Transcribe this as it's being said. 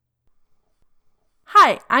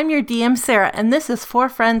Hi, I'm your DM, Sarah, and this is Four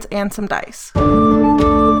Friends and Some Dice.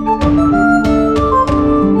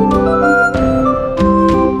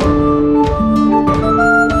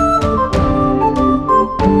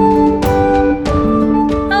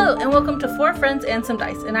 Hello, and welcome to Four Friends and Some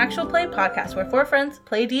Dice, an actual play podcast where four friends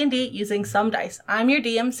play D&D using some dice. I'm your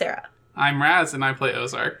DM, Sarah. I'm Raz, and I play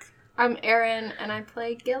Ozark. I'm Erin, and I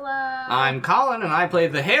play Gilla. I'm Colin, and I play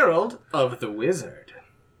the Herald of the Wizard.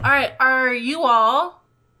 Alright, are you all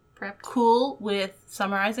Prepped. cool with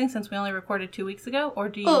summarizing since we only recorded 2 weeks ago? Or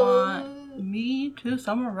do you want me to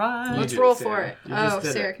summarize? Let's You do roll it, for Sarah. it. You just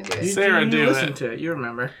did Sarah it. can do it. You Sarah, do listen it. to it. You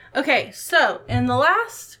remember. Okay, so in the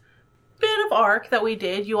last bit of arc that we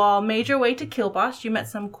did, you all made your way to Kilboss. You met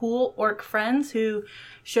some cool orc friends who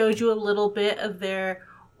showed you a little bit of their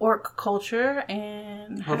orc culture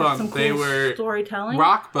and Hold had on, some cool they were storytelling.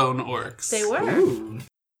 Rockbone orcs. They were. Ooh.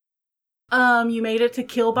 You made it to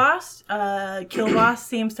Kilboss. Kilboss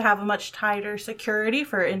seems to have a much tighter security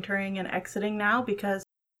for entering and exiting now because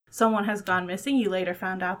someone has gone missing. You later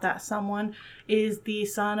found out that someone is the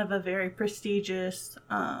son of a very prestigious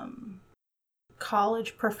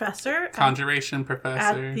college professor Conjuration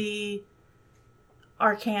professor. at the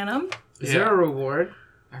Arcanum. Is there a reward?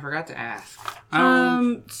 I forgot to ask.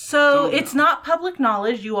 So don't it's not public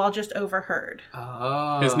knowledge. You all just overheard.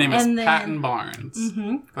 Oh. His name is And then- Patton Barnes.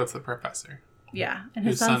 Mm-hmm. That's the professor. Yeah, and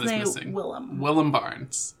his Whose son son's is name missing. Willem. Willem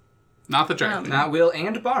Barnes. Not the dragon. Not Will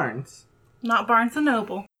and Barnes. Not Barnes and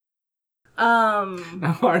Noble.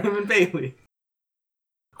 Not Barnum and Bailey.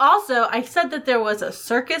 Also, I said that there was a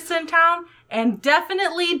circus in town, and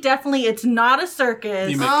definitely, it's not a circus.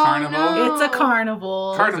 You meant carnival? no. It's a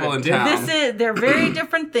carnival. Carnival in town. They're very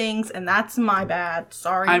different things, and that's my bad.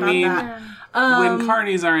 Sorry I about mean, that. when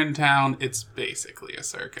carnies are in town, it's basically a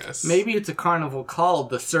circus. Maybe it's a carnival called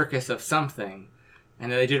the Circus of Something,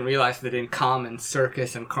 and they didn't realize that in common,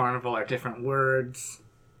 circus and carnival are different words.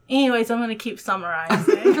 Anyways, I'm going to keep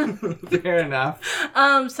summarizing. Fair enough.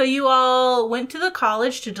 So you all went to the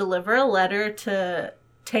college to deliver a letter to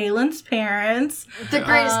Talon's parents. The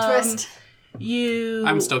greatest twist.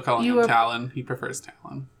 I'm still calling him were- Talon. He prefers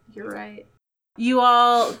Talon. You're right. You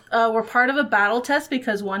all were part of a battle test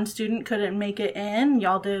because one student couldn't make it in.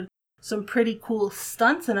 Y'all did some pretty cool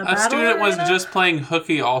stunts in a battle student was arena. just playing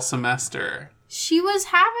hooky all semester. She was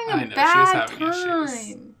having I a know, she was bad having time.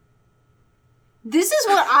 issues. This is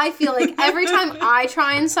what I feel like every time I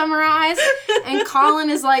try and summarize, and Colin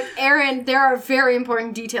is like, Erin, there are very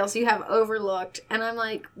important details you have overlooked. And I'm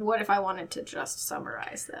like, what if I wanted to just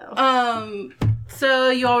summarize, though? So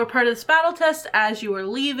you all were part of this battle test. As you were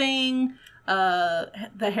leaving,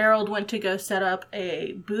 the Herald went to go set up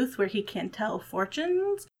a booth where he can tell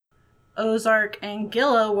fortunes. Ozark and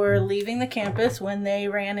Gilla were leaving the campus when they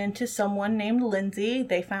ran into someone named Lindsay.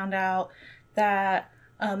 They found out that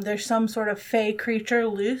there's some sort of fey creature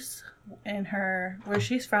loose in where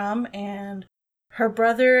she's from, and her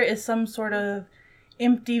brother is some sort of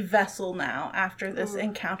empty vessel now after this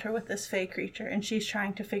encounter with this fey creature, and she's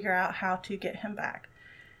trying to figure out how to get him back.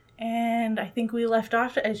 And I think we left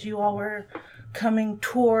off as you all were coming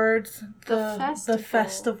towards the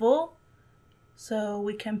festival. So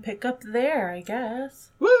we can pick up there, I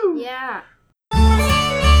guess. Woo! Yeah.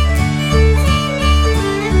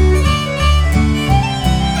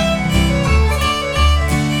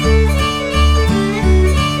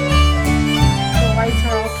 The lights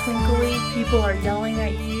are all twinkly. People are yelling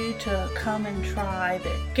at you to come and try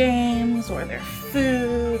their games or their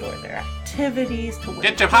food or their activities to win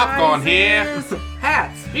Get your popcorn here. prizes.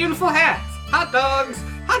 Hats! Beautiful hats! Hot dogs!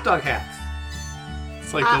 Hot dog hats!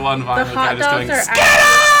 It's like the one vinyl the guy hot just going, dogs are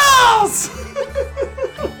Skittles!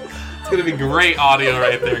 It's going to be great audio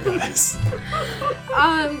right there, guys.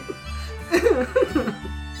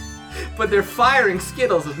 But they're firing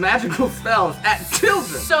Skittles with magical spells at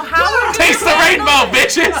children! So how are Taste the rainbow,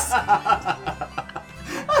 bitches!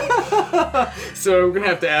 So we're gonna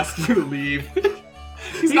have to ask you to leave.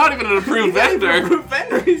 He's not even an approved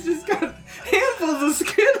vendor. He's just got handfuls of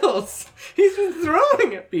Skittles. He's been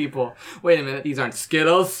throwing at people. Wait a minute, these aren't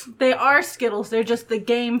Skittles. They are Skittles. They're just the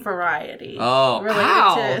game variety. Oh, related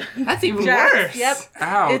ow. to That's even Jax. worse. Yep.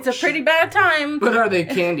 Ouch. It's a pretty bad time. But are they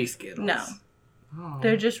candy Skittles? No. Oh.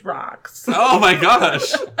 They're just rocks. Oh my gosh.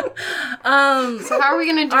 So how are we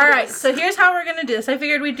going to do All this? right, so here's how we're going to do this. I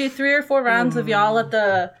figured we'd do 3 or 4 rounds of y'all at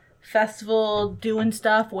the festival doing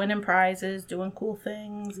stuff, winning prizes, doing cool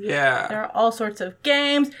things. Yeah. There are all sorts of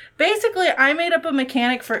games. Basically, I made up a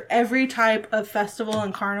mechanic for every type of festival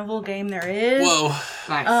and carnival game there is. Whoa.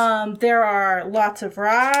 Nice. There are lots of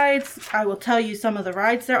rides. I will tell you some of the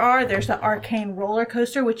rides there are. There's the Arcane roller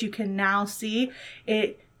coaster, which you can now see.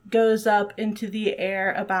 It goes up into the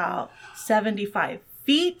air about 75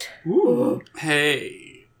 feet. Ooh.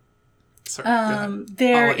 Hey. Sorry. go ahead.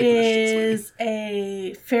 There I'll let you finish, is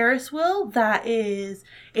a Ferris wheel that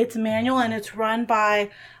it's manual and it's run by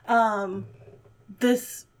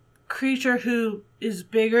this creature who is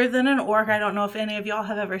bigger than an orc. I don't know if any of y'all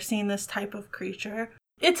have ever seen this type of creature.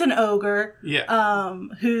 It's an ogre. Yeah.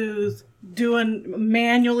 Who's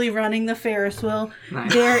manually running the Ferris wheel.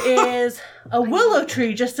 Nice. There is a willow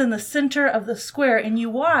tree just in the center of the square, and you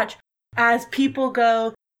watch as people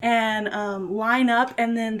go and line up,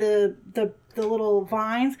 and then the little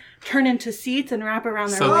vines turn into seats and wrap around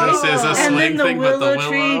their So waist. this is a And swing then the thing, but the willow willow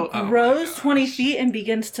tree oh, grows 20 feet and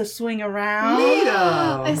begins to swing around.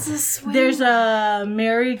 Neato. It's a swing. There's a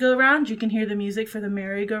merry-go-round. You can hear the music for the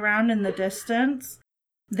merry-go-round in the distance.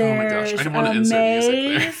 Oh my gosh, There's I didn't want to a insert music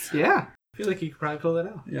there. maze. Yeah. I feel like you could probably pull that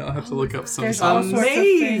out. Yeah, I'll have to look up some There's all songs. sorts of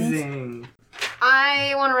things. Amazing.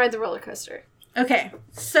 I want to ride the roller coaster. Okay,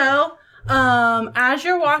 so as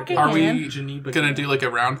you're walking Are we in, gonna do like a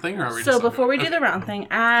round thing, or are we? so just before we do the round thing,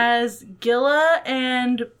 as Gilla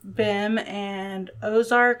and Bim and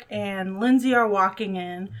Ozark and Lindsay are walking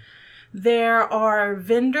in, there are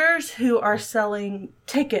vendors who are selling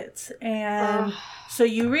tickets, and so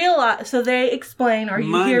you realize, so they explain, or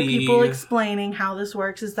you hear Money. people explaining how this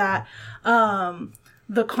works, is that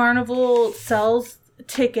the carnival sells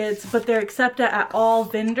tickets, but they're accepted at all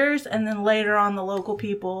vendors, and then later on the local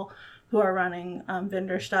people who are running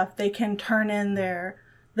vendor stuff, they can turn in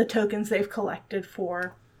the tokens they've collected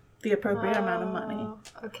for the appropriate amount of money.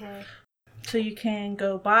 Okay. So you can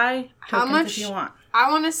go buy How tokens much- if you want. I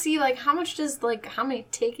want to see, how much does, how many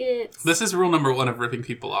tickets? This is rule number 1 of ripping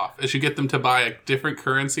people off: is you get them to buy a different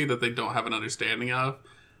currency that they don't have an understanding of,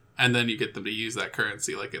 and then you get them to use that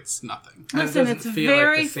currency like it's nothing. Listen, doesn't it's feel like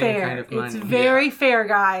very the same fair. kind of It's money. very fair,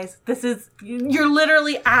 guys. This is, you're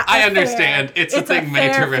literally at I a understand. fair. It's a thing made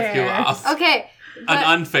to fair rip you fair. off. Okay. An but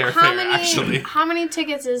unfair how fair, many, actually. How many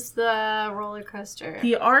tickets is the roller coaster?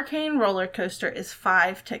 The Arcane roller coaster is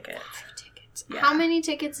 5 tickets. Tickets. Yeah. How many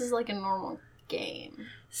tickets is a normal game?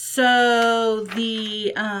 So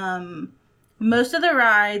the most of the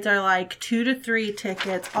rides are 2 to 3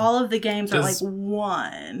 tickets. All of the games are Does-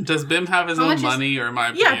 1. Does Bim have his How own much is- money, or am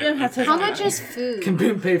I? Yeah, paying? Bim has his How own much money. is food? Can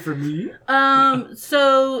Ben pay for me?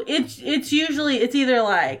 So it's usually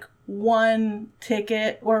either 1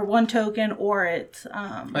 ticket or 1 token, or it's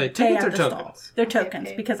they pay tickets at or the tokens? stall. They're tokens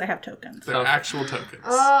okay. because I have tokens. They're Okay. actual tokens.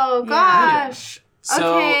 Oh, Yeah. gosh.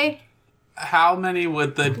 So, Okay. how many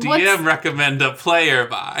would the DM What's- recommend a player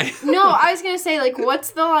buy? No, I was going to say,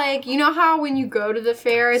 what's the, you know how when you go to the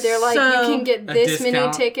fair, they're So- you can get A this many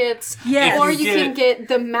discount? tickets? Yes. Or If you you can get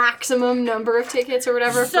the maximum number of tickets or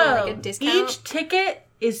whatever for, So a discount? each ticket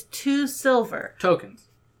is 2 silver. Tokens.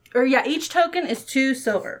 Or yeah, each token is 2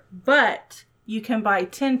 silver. But you can buy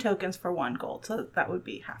 10 tokens for 1 gold. So that would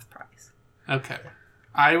be half price. Okay.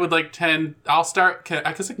 I would like 10. I'll start,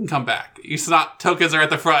 because I can come back. It's not, tokens are at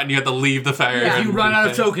the front and you have to leave the fair. Yeah. If you run out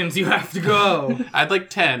of tokens, you have to go. I'd like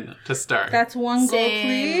 10 to start. That's 1 gold, Same.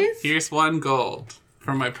 please. Here's 1 gold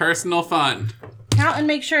from my personal fund. Count and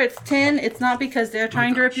make sure it's 10. It's not because they're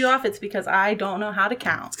trying to rip you off. It's because I don't know how to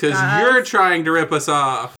count. Because guys. you're trying to rip us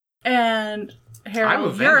off. And I'm a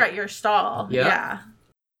Harold, vendor. you're at your stall. Yeah. Yeah.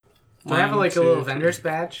 Do I have a 1, little 2, vendor's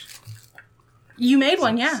badge? You made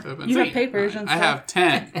one, yeah. 7, You have 8, papers 9. and I stuff. have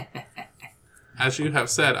 10. As you have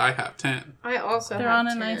said, I have 10. I also They're have on a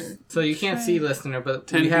 10. nice. So you can't see, listener, but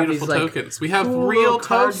 10 we have beautiful these tokens. We have cool real little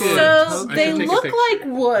tokens. cardboard So I they should take a look picture. like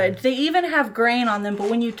wood. They even have grain on them, but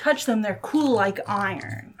when you touch them, they're cool like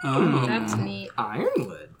iron. Oh. That's neat.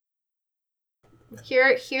 ironwood.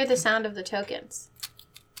 Hear the sound of the tokens.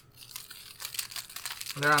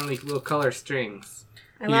 They're on these little color strings.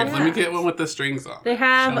 I Here, love let me that. get one with the strings on. They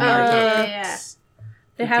have Show me your yeah. tokens.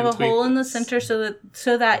 they You have can a hole tweak in the this. center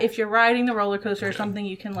so that if you're riding the roller coaster or something,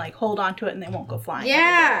 you can hold onto it and they won't go flying.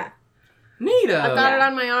 Yeah. Neato. I've got it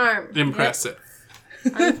on my arm. Impressive.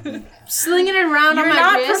 Slinging it around You're on my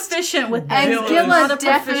not wrist. proficient with this. And It's Gilla not a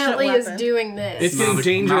proficient definitely is weapon. doing this. It's Not getting a-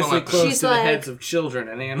 dangerously not a weapon. close She's to the like- heads of children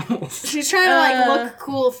and animals. She's trying to look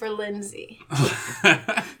cool for Lindsay.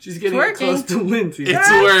 She's getting It's close working. to Lindsay. It's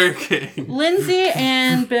working. Lindsay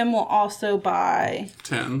and Bim will also buy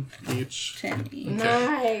 10 each. 10 each.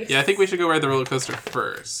 Nice. Yeah, I think we should go ride the roller coaster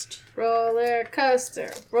first. Roller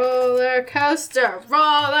coaster, roller coaster,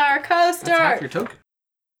 roller coaster. That's half your token.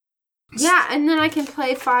 Yeah, and then I can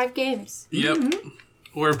play 5 games. Yep.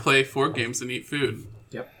 Or play 4 games and eat food.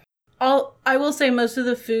 Yep. I will say most of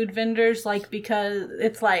the food vendors, like, because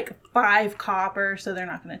it's like 5 copper, so they're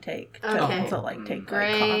not going to take tokens. They'll like take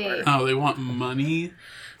like copper. Oh, they want money?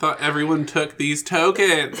 Thought everyone took these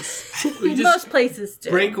tokens. Most places do.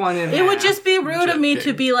 Break one in It would half. just be rude of me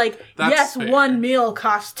to be like, That's yes, fair. 1 meal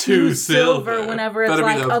costs 2 silver whenever it's That'd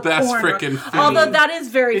be like the a best corn. frickin' food. Although that is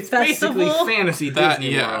very It's festival. basically fantasy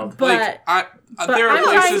Disney World. But- there are I'm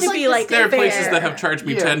trying places. to be like there are places fair. that have charged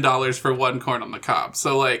me $10 for 1 corn on the cob.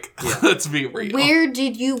 So like, let's be real. Where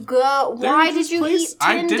did you go? Why There's did this you place- eat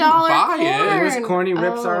I $10 didn't buy it. corn? It was Corny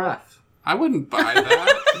Rips Oh. R Us. I wouldn't buy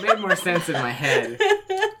that. It made more sense in my head.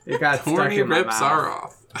 It got stuck Corny in my rips mouth. are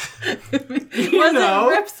off. You know,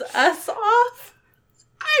 It rips us off?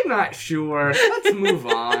 I'm not sure. Let's move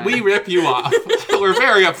on. We rip you off. We're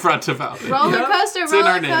very upfront about it. Roller Yep. coaster, It's in our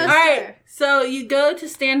roller name. coaster. All right, so you go to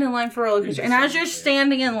stand in line for roller coaster, and as you're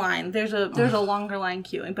standing in line, there's a longer line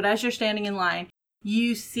queuing. But as you're standing in line,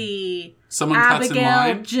 you see Someone cuts in Abigail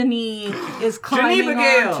line. Janine is climbing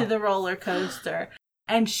Janine-Bagale. onto the roller coaster,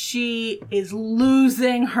 and she is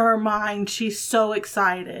losing her mind. She's so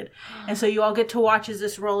excited, and so you all get to watch as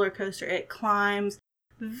this roller coaster it climbs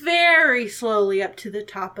very slowly up to the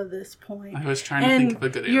top of this point. I was trying to think of a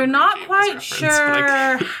good You're anime not game as quite reference, sure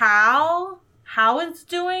but how it's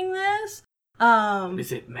doing this.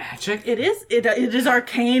 Is it magic? It is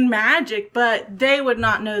arcane magic, but they would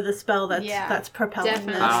not know the spell that's propelling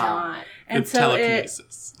Definitely this. not. And it's so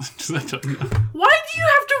telekinesis. I don't know. why do you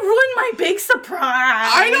have to ruin my big surprise?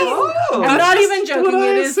 I know. Oh, I'm That's not just even joking. what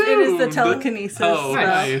I It is the assumed. telekinesis. Oh, spell.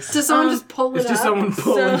 nice. Does someone Um, just pull it It's just up? someone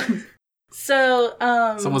pulling. So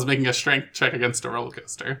Someone's making a strength check against a roller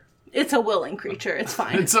coaster. it's a willing creature. It's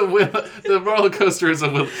fine. It's a will. The roller coaster is a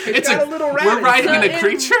will. It's got a little We're rabbit. riding So in a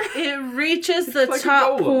creature. It reaches the like a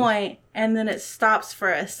top golem. point, and then it stops for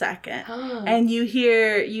a second, and you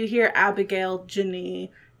hear Abigail Janine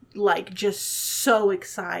like just so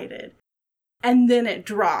excited, and then it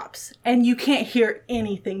drops, and you can't hear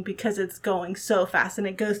anything because it's going so fast, and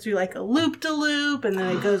it goes through like a loop-de-loop, and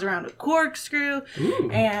then it goes around a corkscrew,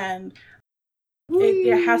 and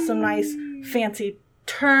it has some nice fancy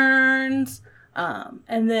turns.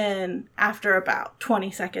 And then after about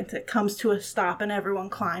 20 seconds, it comes to a stop and everyone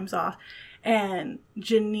climbs off. And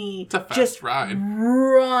Janine It's a fast just ride.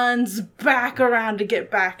 runs back around to get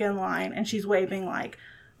back in line. And she's waving like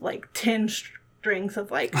 10 strings of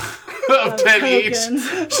like Of 10 each.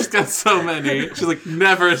 tokens. She's got so many. She's like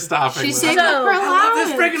never stopping. She's with saving it. up her I love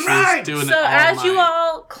this allowance. freaking She's ride! doing So it all as you night.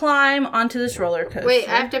 all climb onto this roller coaster, Wait,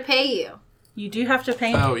 I have to pay you. you do have to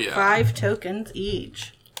pay Oh, yeah. 5 tokens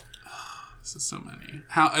each. This is so many.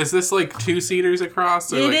 How is this like 2-seaters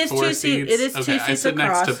across? Or It like is 4 2 seats? It is okay, 2 I seats sit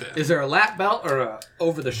next across. to Ben. Is there a lap belt or a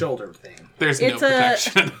over-the-shoulder thing? There's no It's a-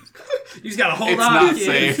 protection. You just gotta hold It's on. not kids.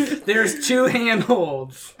 safe. There's 2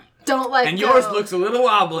 handholds, Don't let and go. yours looks a little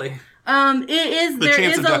wobbly. It is The there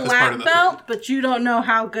chance is of a death is part lap of the belt, but you don't know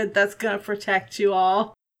how good that's gonna protect you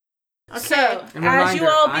all. Okay. So And as you reminder,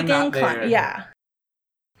 all I'm begin not there.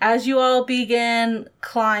 as you all begin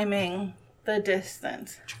climbing the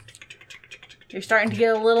distance, you're starting to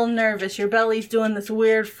get a little nervous. Your belly's doing this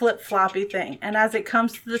weird flip-floppy thing, and as it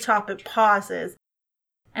comes to the top, it pauses.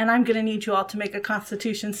 And I'm gonna need you all to make a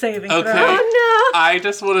Constitution saving Okay. throw. Oh I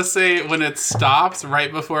just want to say when it stops right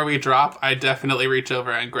before we drop, I definitely reach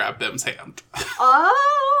over and grab Bim's hand. no!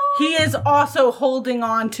 Oh! He is also holding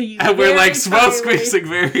on to you. And we're very like smoke tightly. squeezing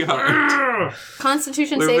very hard.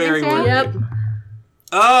 Constitution We're saving very throw? worried. Yep.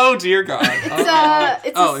 Oh dear God.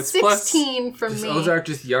 It's Oh, a it's plus- 16 from Is me. Ozark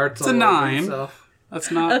just yards It's a all over 9. himself? That's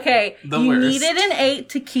not Okay, the you worst. needed an 8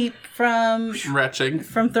 to keep from retching.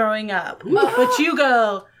 throwing up, but you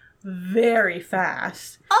go very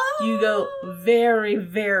fast. You go very,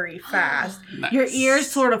 very fast. Nice. Your ears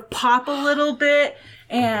sort of pop a little bit,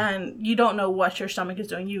 and you don't know what your stomach is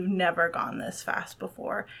doing. You've never gone this fast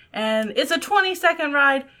before. And it's a 20-second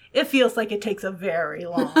ride. It feels like it takes a very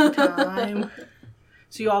long time.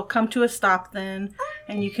 So you all come to a stop then,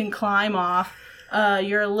 and you can climb off.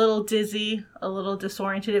 You're a little dizzy, a little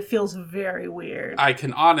disoriented. It feels very weird. I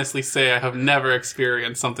can honestly say I have never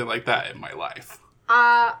experienced something like that in my life.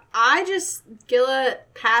 Gilla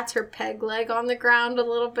pats her peg leg on the ground a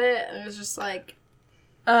little bit, and it was just like,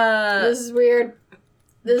 this is weird.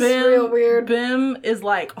 This is real weird. Bim is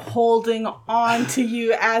like holding on to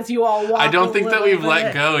you as you all walk. I don't a think that little we've let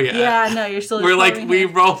bit. go yet. Yeah, no, you're still. We're like holding we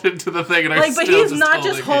him. rolled into the thing and are Like, but still he's not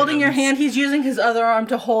just holding your hands. hand. He's using his other arm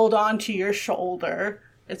to hold on to your shoulder.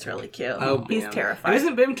 It's really cute. Oh, He's Bim. terrified. And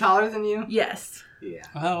isn't Bim taller than you? Yes. Yeah.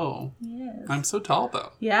 Oh, Yes. I'm so tall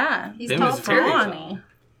though. Yeah. He's Bim tall is very for tall. Bonnie.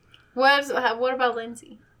 What about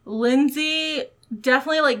Lindsay? Lindsay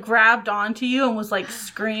definitely like grabbed onto you and was like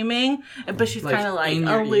screaming, but she's Like, kind of like in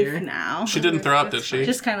your aloof ear? now. She didn't throw up, did she?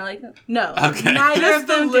 Just kind of like no. Okay. Neither Just of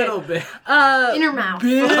them a little did. bit. In her mouth.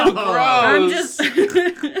 I'm Gross. just.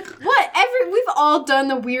 What? We've all done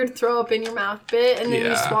the weird throw up in your mouth bit, and then you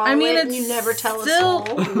Yeah. swallow I mean, it, and it's you never tell still.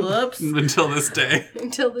 a soul Whoops. Until this day.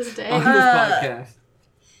 until this day. On this podcast.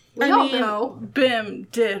 We I all mean, know. Bim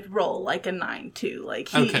did roll like a 9 too. Like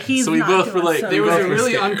he's so we not both doing were like- so they It was both a were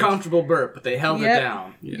really scared. uncomfortable burp, but they held Yep. it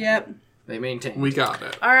down. Yep. They maintained. We got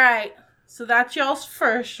it. All right. So that's y'all's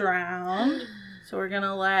first round. So we're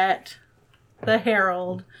gonna let the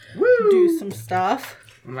Herald do some stuff.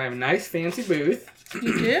 I have a nice fancy booth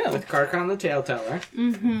You do. with Karkon the Tale Teller.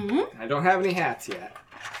 Mm-hmm. I don't have any hats yet.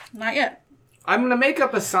 Not yet. I'm gonna make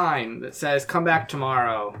up a sign that says "Come back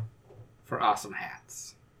tomorrow for awesome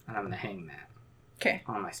hats," and I'm gonna hang that Okay.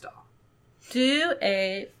 on my stall. Do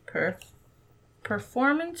a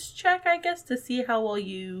performance check, I guess, to see how well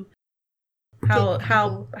you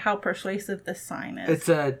how persuasive this sign is. It's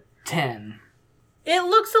a 10. It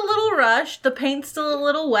looks a little rushed. The paint's still a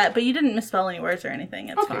little wet, but you didn't misspell any words or anything.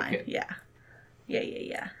 It's Okay, fine. good.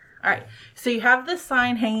 Yeah. All right. So you have this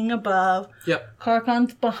sign hanging above. Yep.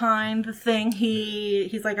 Karkon's behind the thing.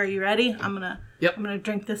 He's like, "Are you ready? I'm gonna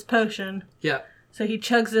drink this potion." Yep. So he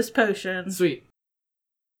chugs this potion. Sweet.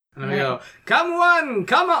 And I'm gonna go, "Come on,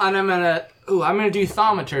 come on!" And I'm gonna do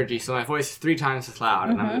thaumaturgy, so my voice is 3 times as loud,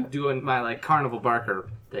 and I'm doing my like carnival barker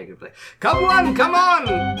thing. It's like, "Come on, come on,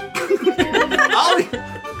 Ollie,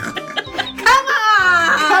 Come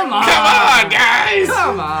on! come on, Come on, guys!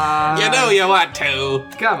 come on, You know you want to.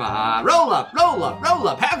 come on, roll up, roll up, roll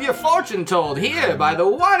up. Have your fortune told here by the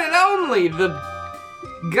one and only the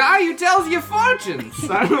guy who tells you fortunes."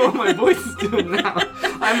 I don't know what my voice is doing now.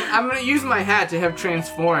 I'm gonna use my hat to have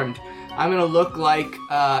transformed. I'm gonna look like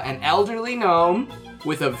an elderly gnome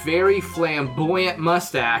with a very flamboyant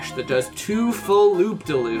mustache that does 2 full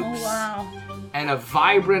loop-de-loops Oh wow. and a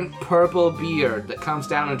vibrant purple beard that comes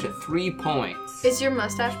down into 3 points. Is your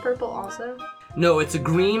mustache purple also? No, it's a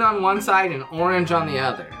green on one side and orange on the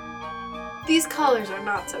other. These colors are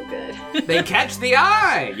not so good. They catch the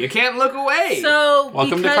eye. You can't look away. So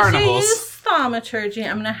Welcome to because carnivals. you use thaumaturgy,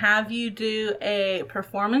 I'm gonna have you do a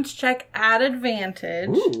performance check at advantage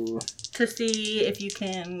Ooh. to see if you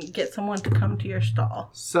can get someone to come to your stall.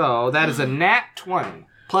 So that is a nat 20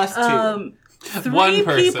 plus 2. 3 One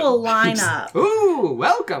person. people line up, Ooh,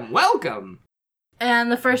 welcome, welcome.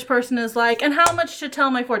 and the first person is like, "And how much to tell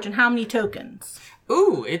my fortune? How many tokens?"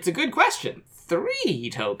 Ooh, it's a good question. 3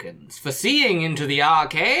 tokens for seeing into the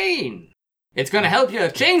arcane. It's gonna help you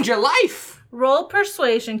change your life. Roll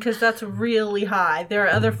persuasion, because that's really high. There are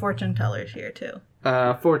other fortune tellers here too.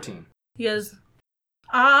 14. He goes,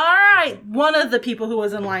 "All right." One of the people who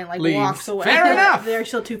was in line Leaves. walks away. Fair enough. There are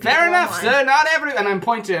still 2 people Fair in enough, line. sir. Not every, and I'm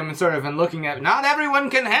pointing to him and sort of and looking at. Not everyone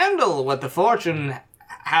can handle what the fortune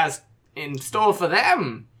has in store for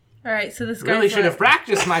them. All right, so this guy Really should have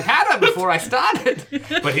practiced my pattern before I started.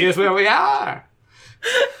 But here's where we are.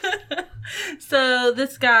 So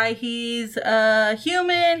this guy, he's a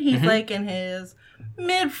human. He's Mm-hmm. like in his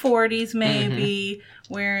mid-40s, maybe,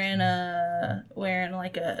 wearing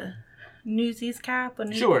like a Newsies cap. A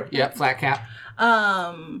Newsies Sure. cap. Yep. Flat cap.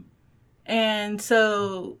 And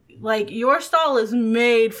so like your stall is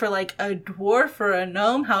made for like a dwarf or a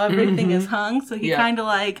gnome, how everything is hung. So he Yeah. kind of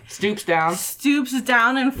like Stoops down. stoops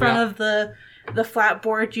down in front Yeah. of the flat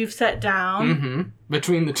board you've set down. Mm-hmm.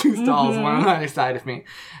 Between the 2 stalls, one on either side of me.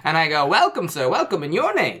 And I go, "Welcome, sir. Welcome. And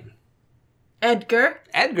your name?" Edgar.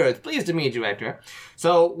 Edgar. It's pleased to meet you, Edgar.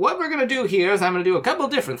 So what we're going to do here is I'm going to do a couple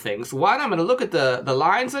different things. 1, I'm going to look at the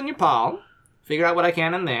lines on your palm, figure out what I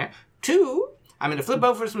can in there. 2, I'm going to flip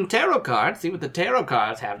over some tarot cards, see what the tarot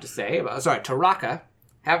cards have to say about, Taraka,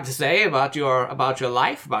 have to say about your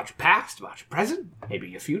life, about your past, about your present, maybe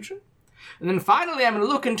your future. And then finally, I'm going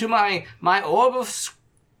to look into my orb of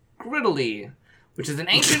Scriddly, which is an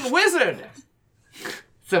ancient wizard.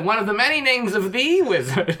 It's one of the many names of the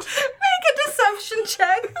wizard. Make a deception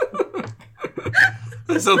check.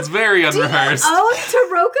 That sounds very unrehearsed. Oh,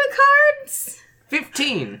 Taroka cards?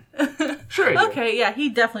 15. Sure I do. Okay, yeah, he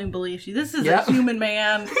definitely believes you. This is Yep. a human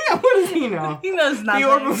man. Yeah, what does he know? He knows nothing. The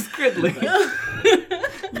orb of Scriddly.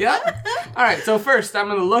 Yeah? Alright, so first I'm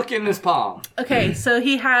going to look in his palm. Okay, so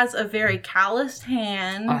he has a very calloused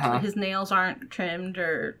hand. Uh-huh. His nails aren't trimmed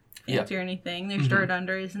or fancy or anything. There's dirt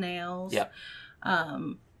under his nails. Yep.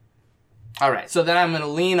 Alright, so then I'm going to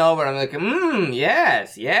lean over and I'm like,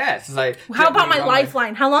 yes. It's like, How about my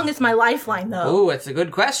lifeline? How long is my lifeline, though? Oh, it's a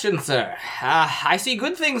good question, sir. I see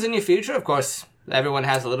good things in your future. Of course, everyone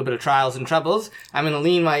has a little bit of trials and troubles. I'm going to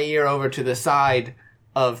lean my ear over to the side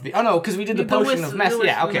the... Oh, no, because we did the The potion of mess. the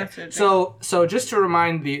Yeah, okay. message, So just to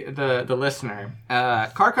remind the listener,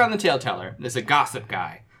 Karkon the Tale Teller is a gossip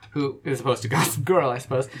guy who, as opposed to gossip girl, I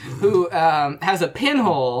suppose, who has a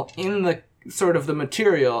pinhole in the sort of the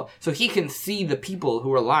material so he can see the people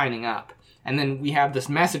who are lining up. And then we have this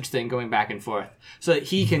message thing going back and forth so that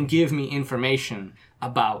he can give me information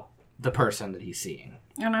about the person that he's seeing.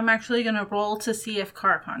 And I'm actually going to roll to see if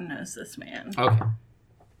Karkon knows this man. Okay.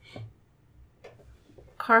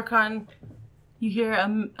 Karkon, you hear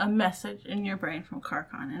a message in your brain from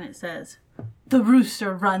Karkon, and it says, "The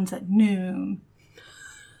rooster runs at noon."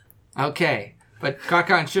 Okay. But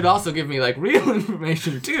Karkon should also give me, like, real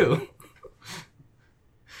information, too.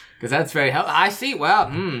 Because that's very helpful. I see. Well,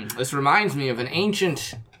 this reminds me of an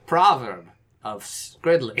ancient proverb of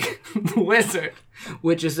Skridley, the wizard,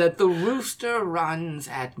 which is that the rooster runs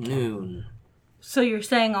at noon. So you're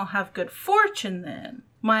saying I'll have good fortune then?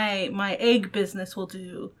 My egg business will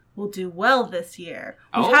do well this year.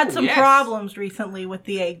 We've had some problems recently with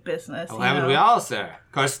the egg business. Oh, haven't we all, sir?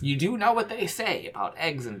 Of course, you do know what they say about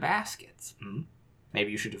eggs and baskets.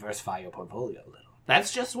 Maybe you should diversify your portfolio a little.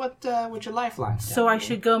 That's just what your lifeline's So I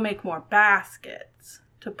should go make more baskets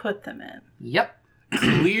to put them in. Yep.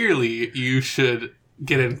 Clearly, you should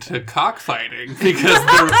get into cockfighting because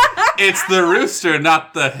it's the rooster,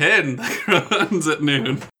 not the hen, that runs at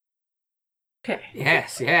noon. Okay.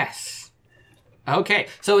 Yes. Okay,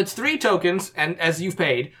 so it's 3 tokens, and as you've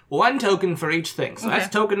paid, 1 token for each thing. So that's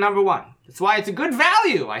token number 1. That's why it's a good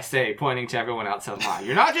value, I say, pointing to everyone else online.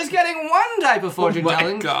 You're not just getting 1 type of fortune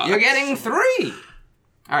telling, you're getting 3.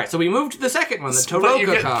 All right, so we move to the second one, the Toroka you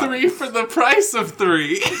get card. 3 for the price of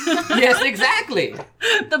 3. Yes, exactly.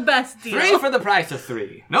 The best deal. 3 for the price of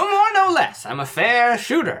 3. No more, no less. I'm a fair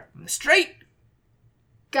shooter. I'm straight.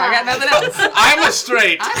 God. I got nothing else. I'm a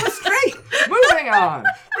straight. I'm a straight. Moving on.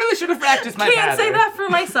 Really should have practiced my Can't say pattern. that for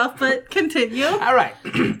myself, but continue. All right.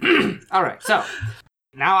 All right, so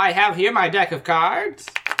now I have here my deck of cards.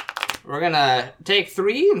 We're going to take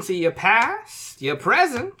 3 and see your past, your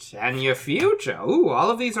present, and your future. Ooh, all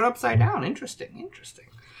of these are upside down. Interesting.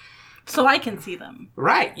 So I can see them.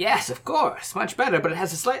 Right, yes, of course. Much better, but it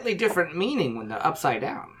has a slightly different meaning when they're upside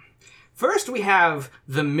down. First, we have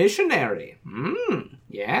the missionary.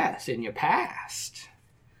 Yes, in your past.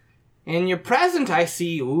 In your present, I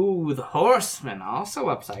see, the horseman, also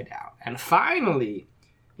upside down. And finally,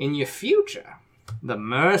 in your future, the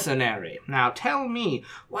mercenary. Now tell me,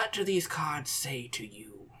 what do these cards say to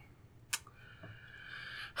you?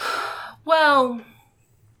 Well,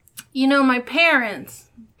 my parents,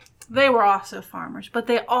 they were also farmers, but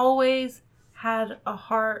they always had a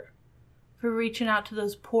heart for reaching out to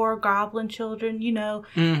those poor goblin children,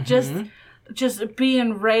 just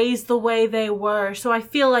being raised the way they were. So I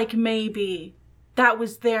feel like maybe that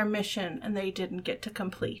was their mission and they didn't get to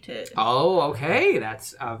complete it. Oh, okay.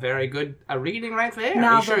 That's a very good reading right there.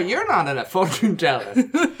 Now Are you sure you're not a fortune teller?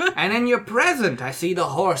 And in your present, I see the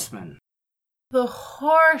horseman. The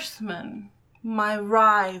horseman, my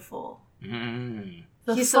rival.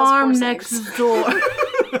 The He sells farm horse next eggs. door.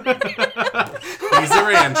 He's a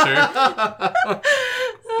rancher.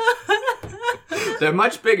 They're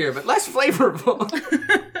much bigger, but less flavorful.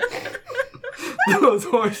 Those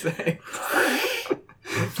horse eggs.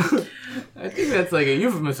 I think that's like a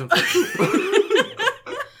euphemism for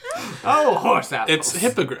Oh, horse apples. It's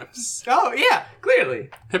hippogriffs. Oh, yeah, clearly.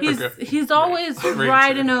 Hippogriff. He's always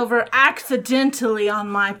riding over accidentally on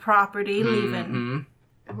my property, leaving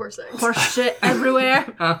Horse eggs. horse shit everywhere.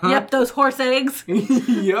 Yep, those horse eggs.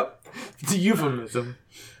 Yep. It's a euphemism.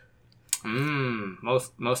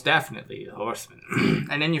 Most definitely, the horseman.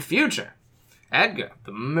 And in your future, Edgar,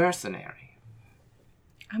 the mercenary.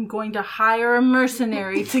 I'm going to hire a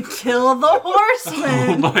mercenary to kill the Oh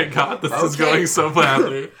horseman. my god, this is going so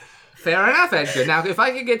badly. Fair enough, Edgar. Now, if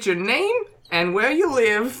I could get your name and where you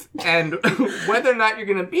live and whether or not you're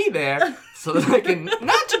going to be there so that I can,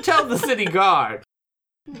 not to tell the city guard,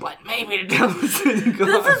 but maybe to tell the city guard.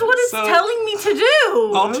 This is what it's So- telling me to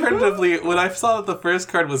do. Alternatively, when I saw that the first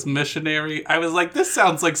card was missionary, I was like, this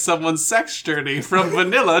sounds like someone's sex journey from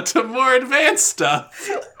vanilla to more advanced stuff.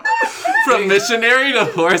 From missionary to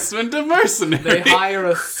horseman to mercenary. They hire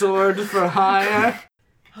a sword for hire.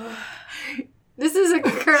 This is a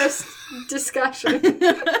cursed discussion.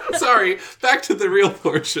 Sorry, back to the real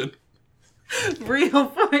portion. Real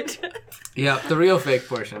fortune. Yep, the real fake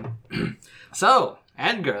portion. So,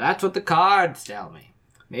 Edgar, that's what the cards tell me.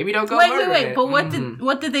 Maybe don't go murder Wait. it. But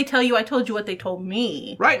what did they tell you? I told you what they told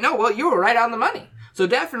me. Right, no, well, you were right on the money. So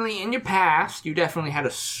definitely in your past, you definitely had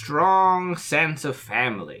a strong sense of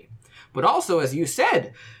family. But also, as you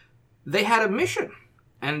said, they had a mission.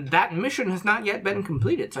 And that mission has not yet been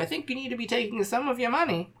completed. So I think you need to be taking some of your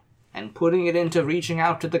money and putting it into reaching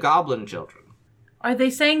out to the goblin children. Are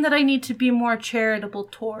they saying that I need to be more charitable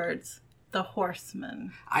towards the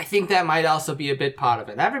horsemen? I think that might also be a bit part of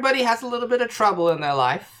it. Everybody has a little bit of trouble in their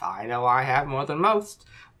life. I know I have more than most.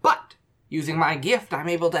 But using my gift, I'm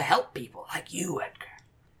able to help people like you, Edgar.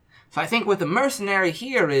 So I think what the mercenary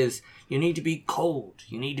here is, you need to be cold.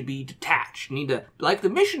 You need to be detached. You need to, like the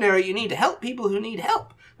missionary, you need to help people who need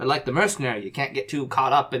help. But like the mercenary, you can't get too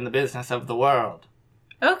caught up in the business of the world.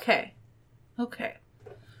 Okay.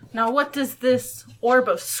 Now what does this Orb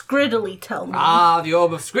of Scriddly tell me? Ah, the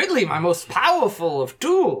Orb of Scriddly, my most powerful of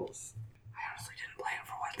tools. I honestly didn't plan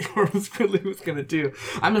for what the Orb of Scriddly was going to do.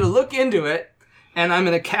 I'm going to look into it, and I'm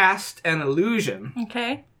going to cast an illusion.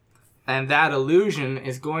 Okay. And that illusion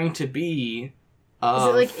is going to be... Is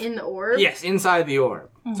it like in the orb? Yes, inside the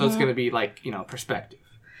orb. Mm-hmm. So it's going to be like, perspective.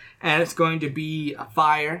 And it's going to be a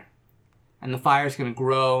fire, and the fire is going to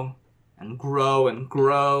grow and grow and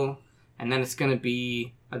grow, and then it's going to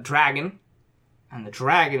be a dragon, and the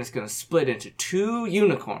dragon is going to split into 2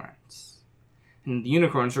 unicorns. And the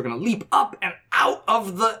unicorns are going to leap up and out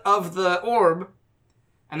of the orb,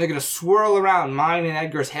 and they're going to swirl around mine and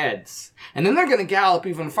Edgar's heads. And then they're going to gallop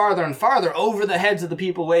even farther and farther over the heads of the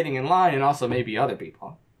people waiting in line, and also maybe other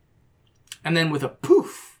people. And then with a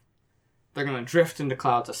poof, they're going to drift into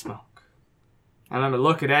clouds of smoke. And I'm going to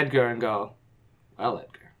look at Edgar and go, well,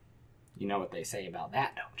 Edgar, you know what they say about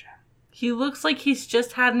that, don't you? He looks like he's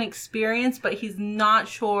just had an experience, but he's not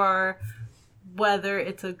sure whether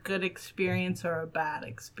it's a good experience or a bad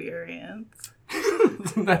experience.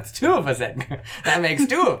 That's 2 of us, Edgar. That makes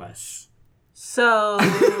 2 of us. So,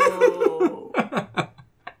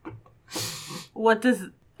 what does...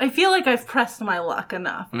 I feel like I've pressed my luck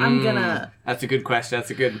enough. I'm gonna... That's a good question.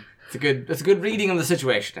 That's a good reading of the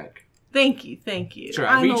situation, Edgar. Thank you. Sure,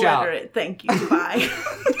 I'm reach out. illiterate. Thank you. Goodbye.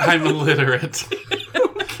 I'm illiterate.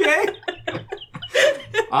 Okay.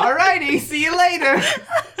 Alrighty, see you later.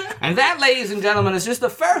 And that, ladies and gentlemen, is just the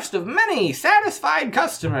first of many satisfied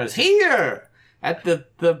customers here at the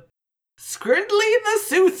Scriddly the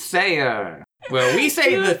Soothsayer, where we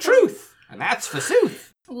say the truth, and that's for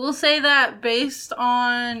sooth. We'll say that based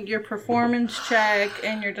on your performance check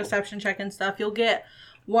and your deception check and stuff, you'll get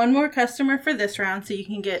 1 more customer for this round, so you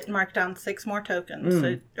can get marked down 6 more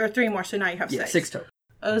tokens. Or 3 more, so now you have 6. Yeah, 6 tokens.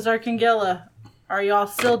 Ozark and Gilla, are y'all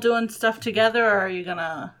still doing stuff together, or are you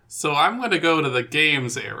gonna... So I'm going to go to the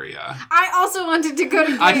games area. I also wanted to go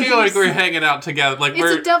to games. I feel like we're hanging out together. Like It's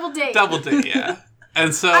we're a double date. Double date, yeah.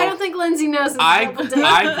 And so I don't think Lindsay knows it's a double date.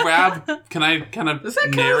 I grab. Can I kind of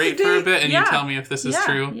narrate for a bit and Yeah. you tell me if this is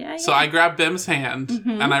true? Yeah. So I grab Bim's hand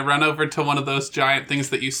and I run over to one of those giant things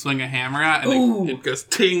that you swing a hammer at, and it goes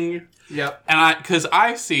ting. Yep. And because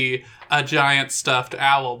I see a giant stuffed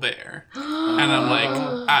owl bear, and I'm like,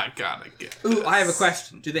 I gotta get this. Ooh, I have a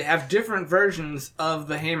question. Do they have different versions of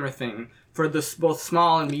the hammer thing for the both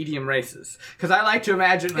small and medium races? Because I like to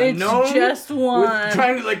imagine a It's gnome just one. with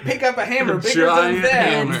trying to pick up a hammer bigger Giant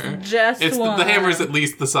than them. hammer. Just one. The hammer's at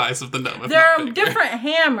least the size of the gnome. If There not are bigger. different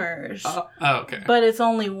hammers, Oh, okay. but it's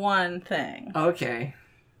only one thing. Okay.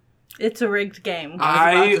 It's a rigged game.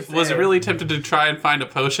 I about to was say. really tempted to try and find a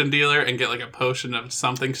potion dealer and get like a potion of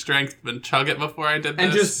something strength and chug it before I did this.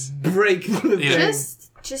 And just break the Yeah. thing.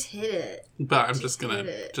 Just hit it. But I'm just hit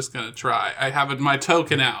gonna it. try. I have my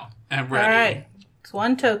token out and ready. All right. It's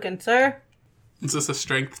 1 token, sir. Is this a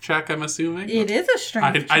strength check? I'm assuming. It is a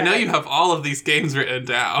strength check. I know you have all of these games written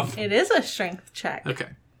down. It is a strength check. Okay.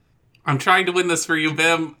 I'm trying to win this for you,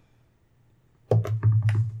 Bim.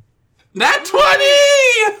 Nat 20!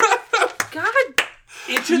 God,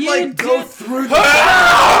 It should, You go did- through the...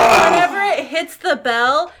 whenever it hits the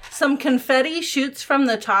bell, some confetti shoots from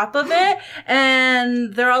the top of it,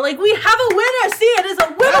 and they're all like, we have a winner! See, it is a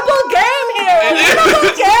winnable game here! A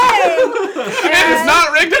winnable game! It is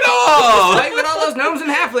not rigged at all! Like what all those gnomes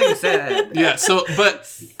and halflings said. Yeah,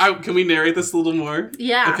 can we narrate this a little more?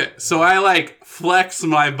 Yeah. Okay, so I flex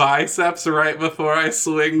my biceps right before I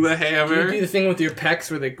swing the You hammer. do the thing with your pecs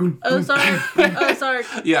where they... Ozark.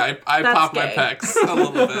 Yeah, I That's pop my gay. pecs a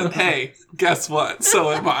little bit. Hey, guess what?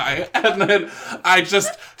 So am I. And then I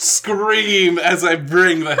just scream as I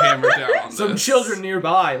bring the hammer down on Some this. children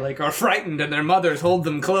nearby, are frightened and their mothers hold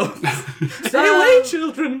them close. Stay away,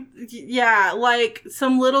 children! Yeah,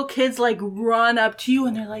 some little kids run up to you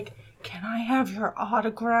and they're like, can I have your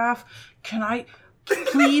autograph? Can I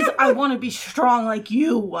please, I want to be strong like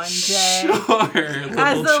you one day. Sure,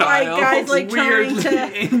 As little the child. guys trying Weirdly to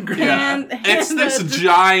angry. hand It's this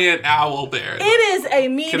giant owl bear. It is a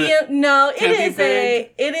medium. No, can it be it is big?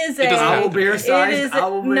 a. It is It a doesn't have Owl to bear be. size. It is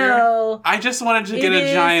Owl bear. no. I just wanted to get It a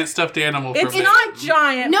is- giant stuffed animal for It's me. not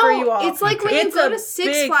giant for you No, all. it's like when It's you go a to Six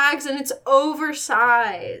big- Flags and it's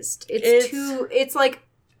oversized. It's like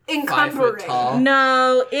 5 encumbering. foot tall.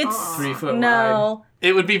 No, it's 3 foot no.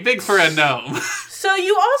 It would be big for a gnome. So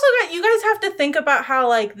you guys have to think about how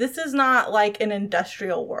like this is not like an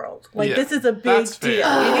industrial world. Like Yeah, this is a big that's fair.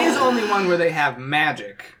 deal. It is only one where they have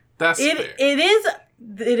magic. That's fair. It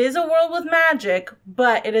is a world with magic,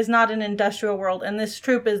 but it is not an industrial world, and this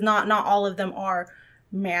troop is not all of them are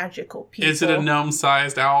magical people. Is it a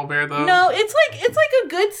gnome-sized owl bear though? No, it's like a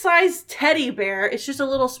good sized teddy bear. It's just a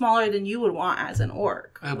little smaller than you would want as an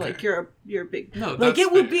orc. Okay. Like you're big. No, like that's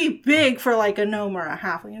it would fair. be big for like a gnome or a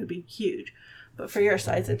halfling. It would be huge, but for your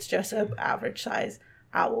size, it's just an average size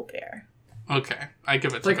owl bear. Okay, I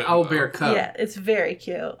give it It's to like Bimbo. owl bear cub. Yeah, it's very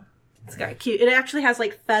cute. It's got cute. It actually has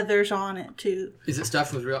like feathers on it too. Is it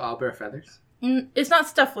stuffed with real owl bear feathers? It's not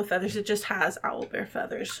stuffed with feathers. It just has owl bear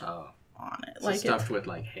feathers Oh. on it. Is Like it stuffed with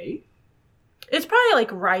like hay? it's probably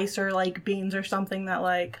like rice or like beans or something that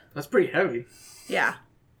like That's pretty heavy. yeah.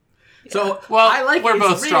 So Well, I like we're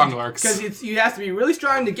both strong orcs. because you have to be really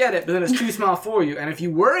strong to get it, but then it's too small for you. And if you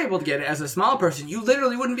were able to get it as a small person, you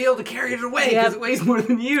literally wouldn't be able to carry it away because Yep. it weighs more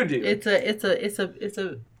than you do.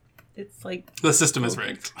 It's like The system is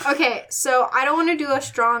rigged. Okay, so I don't want to do a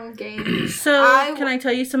strong game. so. I- Can I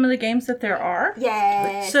tell you some of the games that there are?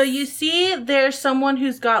 Yes. So you see, there's someone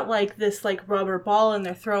who's got like this like rubber ball, and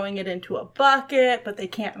they're throwing it into a bucket, but they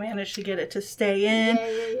can't manage to get it to stay in.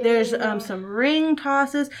 There's some ring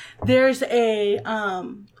tosses. There's a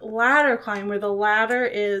ladder climb where the ladder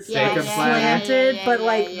is Yeah, like yeah, slanted, yeah, but yeah,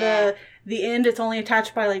 like yeah. the end it's only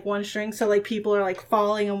attached by like one string, so like people are like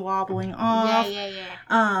falling and wobbling off.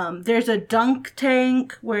 There's a dunk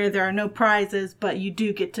tank where there are no prizes, but you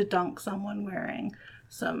do get to dunk someone wearing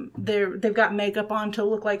they've got makeup on to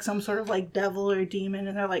look like some sort of like devil or demon,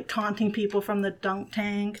 and they're like taunting people from the dunk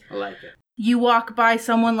tank. I like it. You walk by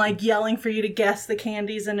someone like yelling for you to guess the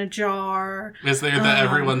candies in a jar. Is there the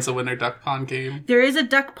Everyone's a Winner Duck Pond game? There is a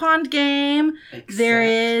duck pond game. Except- There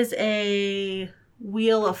is a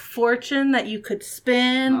Wheel of Fortune that you could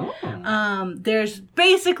spin. Oh. There's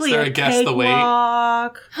basically Is there a a guess the weight?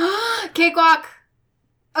 cakewalk. Cakewalk.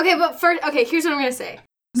 Okay, but first, here's what I'm gonna say.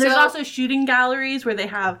 There's So- also shooting galleries where they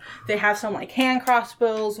have some like hand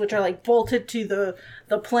crossbows, which are like bolted to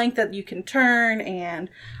the plank that you can turn, and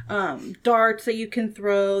darts that you can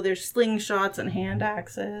throw. There's slingshots and hand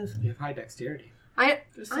axes. You have high dexterity. I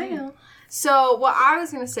saying. know. So what I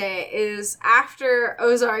was gonna say is after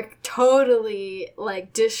Ozark totally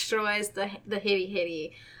like destroys the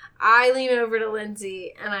hitty, I lean over to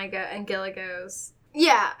Lindsay and I go, and Gilla goes,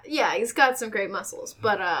 yeah, he's got some great muscles,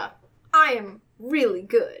 but I am really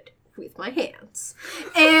good with my hands.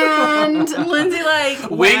 And Lindsay like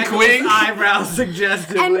Wink, wink. Eyebrows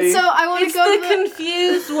suggestively. and so I want it's to go the to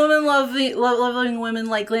confused woman loving women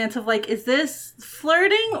like glance of like, is this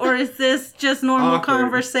flirting or is this just normal Awkward.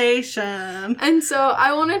 conversation? And so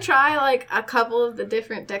I want to try like a couple of the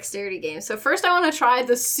different dexterity games. So first I want to try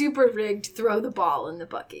the super rigged throw the ball in the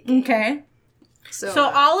bucket game. Okay. So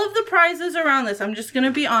All of the prizes around this, I'm just going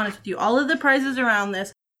to be honest with you, all of the prizes around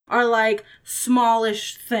this are like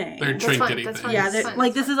smallish things. They're That's fine, trinkety that's things. fine. Yeah, That's they're, fine,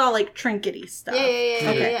 like that's this is all like trinkety stuff. yeah.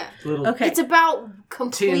 Okay. Little Okay. It's about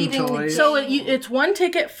completing the toys. So game. it's one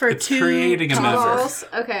ticket for It's two creating a member. balls.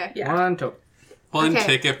 Okay. Yeah. one token. One Okay.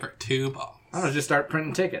 ticket for 2 balls. I'm gonna just start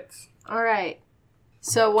printing tickets. All right.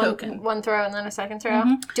 So Token. one throw and then a second throw.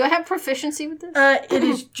 Do I have proficiency with this? It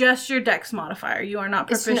is just your dex modifier. You are not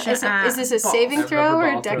proficient at is this a balls. saving throw Rubber or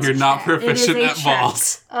a ball dex? You're not check? proficient a at check.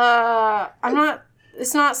 balls. I'm not.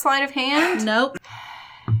 It's not sleight of hand. Nope.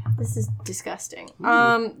 This is disgusting.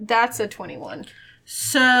 That's a 21.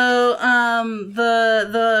 So,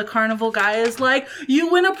 the carnival guy is like,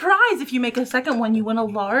 you win a prize. If you make a second one, you win a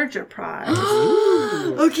larger prize.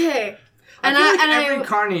 Okay. And I feel like I every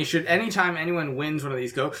carny should, anytime anyone wins one of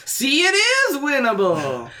these, go, see, it is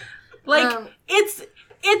winnable. Like,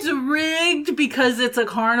 it's rigged because it's a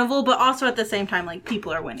carnival, but also at the same time, like,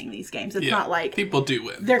 people are winning these games. It's Yeah, not like people do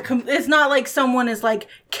win. it's not like someone is like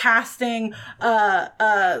casting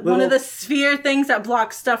one of the sphere things that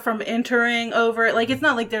blocks stuff from entering over it. Like, it's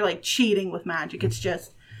not like they're like cheating with magic. It's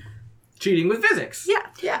just Cheating with physics.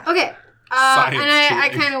 yeah. Okay. Science And I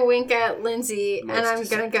cheating. kind of wink at Lindsay, and Most I'm gonna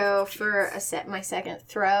deceptive. go for my second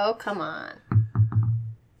throw. Come on.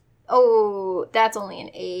 Oh, that's only an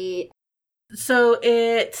 8. So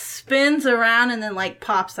it spins around and then like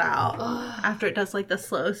pops out after it does like the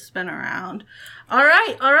slow spin around. All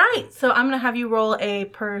right. So I'm gonna have you roll a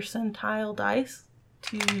percentile dice,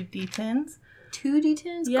 2 d10s. 2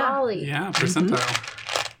 d10s? Yeah. Golly. Yeah,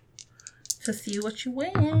 percentile. To see what you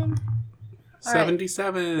win.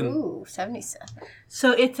 77. Ooh, 77.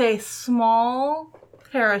 So it's a small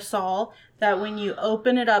parasol that when you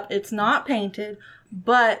open it up, it's not painted,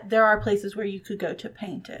 but there are places where you could go to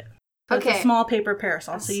paint it. So It's Okay. a small paper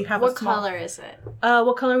parasol. So you have What a small... color is it?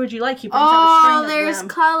 What color would you like? He brings out a string Oh, of there's them.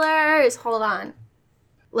 colors. Hold on.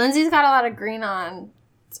 Lindsay's got a lot of green on.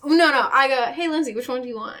 No. I go, hey, Lindsay, which one do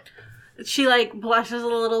you want? She like blushes a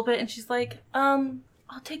little bit and she's like, I'll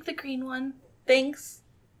take the green one. Thanks.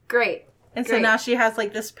 Great. And so Great. now she has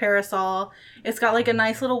like this parasol. It's got like a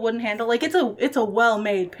nice little wooden handle. Like it's a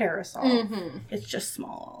well-made parasol. Mm-hmm. It's just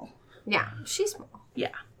small. Yeah, she's small. Yeah.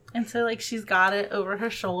 And so like she's got it over her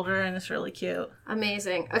shoulder and it's really cute.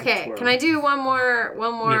 Amazing. Okay, can I do one more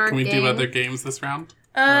Yeah, can we game? do other games this round?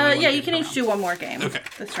 Yeah, one you game can per each round. do one more game Okay.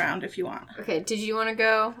 this round if you want. Okay, did you want to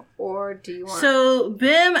go or do you want? So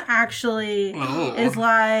Bim actually Oh. is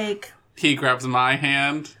like, He grabs my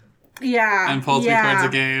hand yeah, and pulls me towards a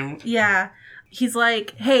game. Yeah, he's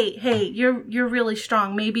like, hey, you're really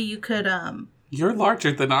strong. Maybe you could You're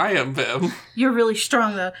larger than I am, Bim. You're really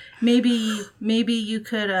strong though. Maybe you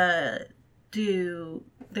could do.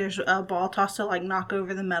 There's a ball toss to like knock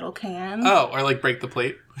over the metal can. Oh, or like break the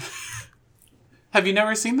plate. Have you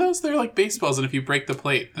never seen those? They're like baseballs, and if you break the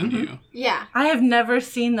plate, then you... Yeah. I have never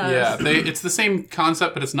seen those. Yeah, it's the same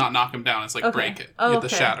concept, but it's not knock him down. It's like Okay. break it. You Oh, have to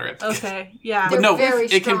okay. shatter it. Okay. Yeah. But no, very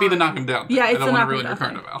it can be the strong. knock him down. Yeah, I it's don't a want knock to ruin your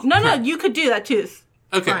down thing. carnival. No, you could do that too.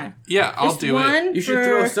 Okay, Fine. yeah, I'll Just do it. one You should for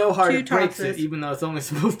throw so hard 2 it breaks tosses. it, even though it's only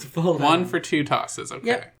supposed to fall down. 1 for 2 tosses, okay.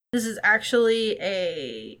 Yep. This is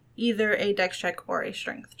actually either a dex check or a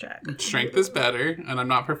strength check. Strength is better, and I'm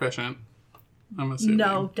not proficient. I'm assuming.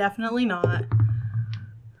 No, definitely not.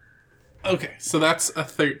 Okay, so that's a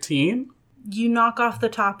 13. You knock off the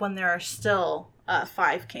top when there are still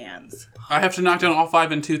 5 cans. I have to knock down all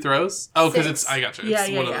 5 in 2 throws? Oh, because 6. I gotcha. It's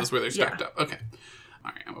Yeah, one of yeah. those where they're Yeah. stacked up. Okay.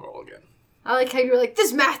 All right, I'm going to roll again. I like how you were like,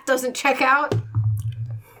 this math doesn't check out.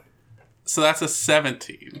 So that's a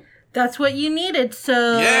 17. That's what you needed.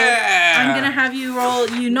 So Yeah! I'm gonna have you roll.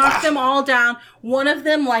 You knock them all down. One of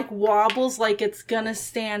them like wobbles, like it's gonna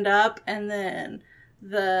stand up, and then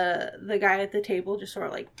the guy at the table just sort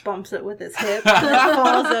of like bumps it with his hip and it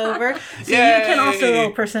falls over. So you can also Yay!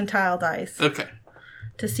 roll percentile dice Okay.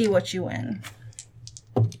 to see what you win.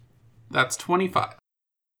 That's 25.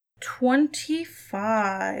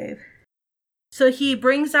 25. So he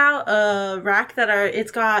brings out a rack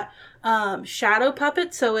it's got shadow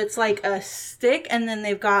puppets, so it's like a stick, and then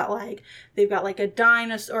they've got like a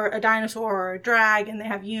dinosaur or a dragon. They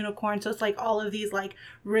have unicorns, so it's like all of these like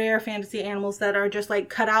rare fantasy animals that are just like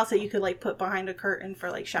cut out so you could like put behind a curtain for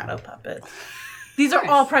like shadow puppets. These are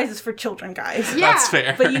all prizes for children, guys. Yeah. That's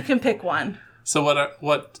fair. But you can pick one. So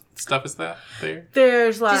what stuff is that there?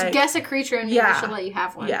 There's like Just guess a creature and maybe yeah. she'll let you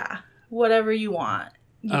have one. yeah, whatever you want.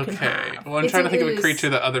 You can Okay. have. Well, I'm It's trying to an think of a ooze. creature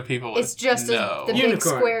that other people would It's just know. the big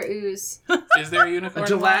Unicorn. square ooze. Is there a unicorn? A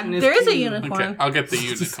gelatinous There is a cube. unicorn. Okay, I'll get the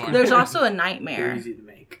unicorn. There's also a They're nightmare. easy to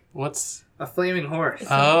make. What's... A flaming horse.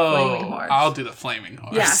 flaming Oh, horse. I'll do the flaming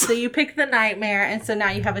horse. Yeah, so you pick the nightmare, and so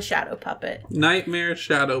now you have a shadow puppet. Nightmare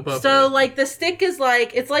shadow puppet. So, like, the stick is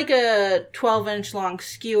like, it's like a 12-inch long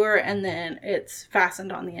skewer, and then it's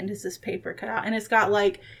fastened on the end is this paper cut out. And it's got,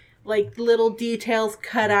 like little details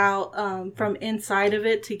cut out from inside of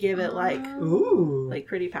it to give it, Ooh. like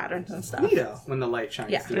pretty patterns and stuff. Neato when the light shines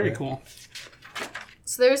Yeah. through. Very it. cool.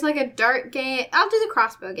 So there's like a dart game. I'll do the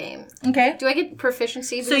crossbow game. Okay. Do I get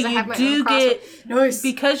proficiency So because I you have my do own crossbow? get, Nice.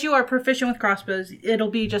 because you are proficient with crossbows, it'll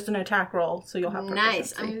be just an attack roll, so you'll have proficiency.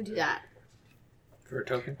 Nice. I'm gonna do that. For a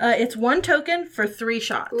token. It's 1 token for 3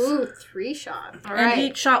 shots. Ooh, 3 shot. All And right.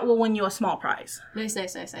 each shot will win you a small prize. Nice.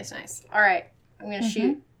 All right. I'm gonna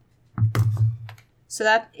shoot. So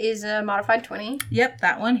that is a modified 20. Yep,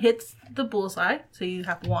 that one hits the bullseye. So you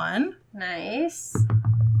have 1. Nice.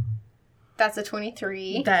 That's a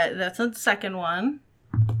 23. That's the second one.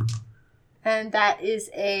 And that is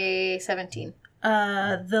a 17.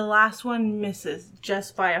 The last one misses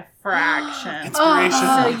just by a fraction. Inspiration.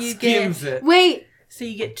 So you Skims get it. Wait.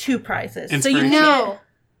 2 prizes. So Inspiration. No.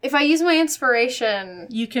 If I use my inspiration,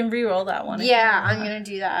 you can re-roll that one. if you yeah, want. I'm gonna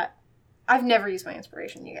do that. I've never used my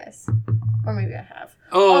inspiration, you guys. Or maybe I have.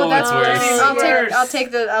 Oh, that's worse. worse. I'll take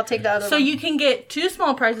the other So one. you can get 2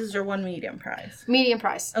 small prizes or 1 medium prize. Medium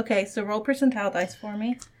price. Okay, so roll percentile dice for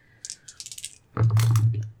me.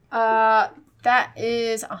 That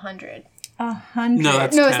is 100. 100. No,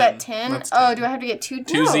 that's No, 10. is that 10? That's Oh, 10. do I have to get two?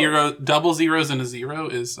 Two No. zero, double zeros and a 0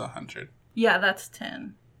 is 100. Yeah, that's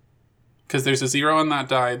 10. Because there's a 0 on that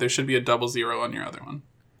die, there should be a double 0 on your other one.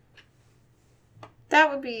 That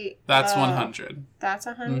would be... That's 100. That's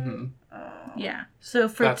 100? Mm-hmm. Yeah. So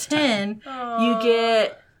for That's 10, Oh. you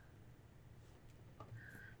get...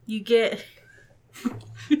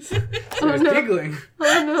 There's giggling.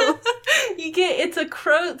 Oh, no. You get, it's a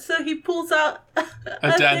croat, so he pulls out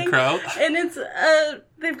A dead thing, crow. and it's,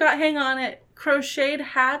 they've got, hang on it, crocheted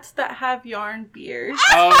hats that have yarn beards.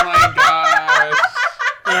 Oh my gosh.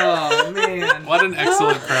 Oh, man. What an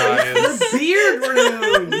excellent prize. Beard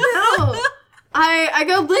rune. No. I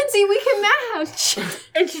go, Lindsay, we can match.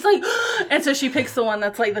 And she's like, and so she picks the one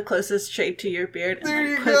that's like the closest shape to your beard and There like,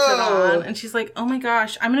 you puts it go. on. And she's like, oh my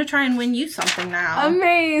gosh, I'm going to try and win you something now.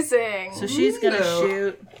 Amazing. So she's going to No.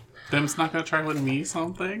 shoot. Bim's not gonna try with me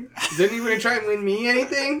something? Is anybody trying to win me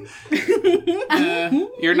anything?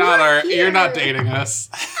 You're not dating us.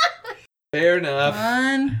 Fair enough.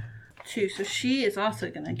 1, 2. So she is also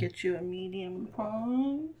going to get you a medium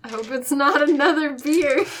prize. I hope it's not another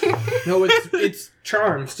beer. No, it's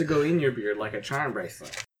charms to go in your beard like a charm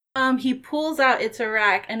bracelet. He pulls out, it's a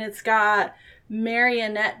rack, and it's got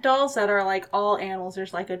marionette dolls that are like all animals.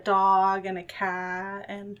 There's like a dog and a cat,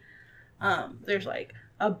 and there's like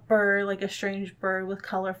a bird, like a strange bird with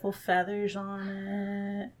colorful feathers on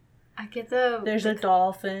it. I get the... There's a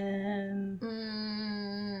dolphin.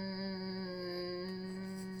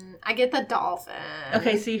 I get the dolphin.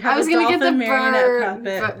 Okay, so you have I was a gonna get the dolphin marionette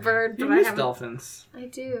bird, puppet. but You I miss haven't. dolphins. I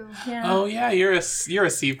do. Yeah. Oh yeah, you're a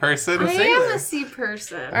sea person. I sailor. am a sea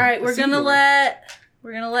person. All right, we're gonna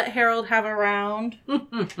Seagull. let Harold have a round.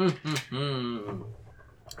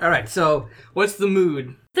 All right, so what's the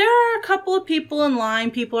mood? There are a couple of people in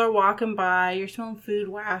line. People are walking by. You're smelling food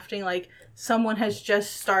wafting. Like someone has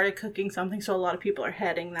just started cooking something, so a lot of people are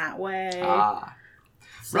heading that way.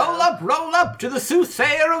 Roll up to the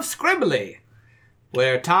soothsayer of Scribbly,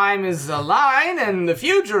 where time is a line and the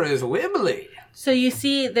future is wibbly. So you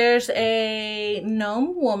see, there's a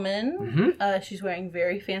gnome woman. Mm-hmm. She's wearing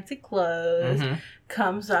very fancy clothes.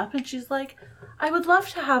 Comes up and she's like, "I would love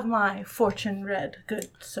to have my fortune read, good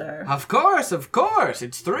sir." Of course.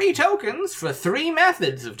 It's 3 tokens for 3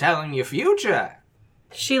 methods of telling your future.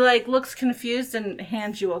 She like looks confused and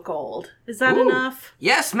hands you a gold. Is that Ooh. enough?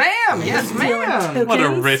 Yes, ma'am. Yes, ma'am. What a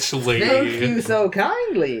rich lady. Thank you so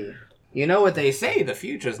kindly. You know what they say, the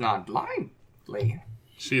future's not blindly.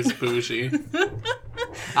 She's bougie.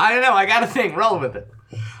 I don't know, I got a thing, roll with it.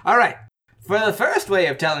 All right, for the first way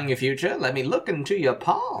of telling your future, let me look into your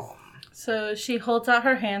palm. So she holds out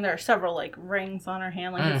her hand. There are several like rings on her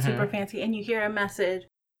hand, like it's super fancy, and you hear a message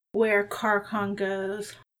where Carcon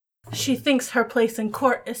goes. She thinks her place in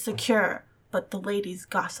court is secure, but the ladies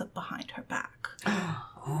gossip behind her back.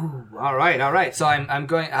 Ooh, all right. So I'm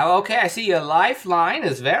going. Okay, I see your lifeline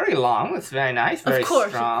is very long. It's very nice, very Of course.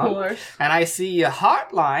 strong. And I see your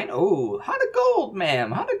heart line. Oh, heart of gold,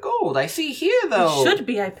 ma'am. Heart of gold. I see here though. Should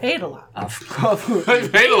be. I paid a lot. Of course. I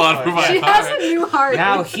paid a lot for my She has a heart. new heart.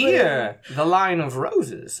 Now here, the line of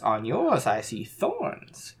roses. On yours, I see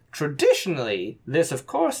thorns. Traditionally, this of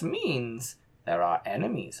course means there are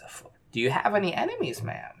enemies afoot. Do you have any enemies,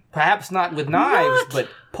 ma'am? Perhaps not with knives, but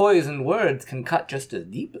poisoned words can cut just as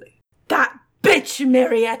deeply. That bitch,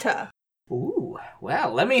 Marietta! Ooh,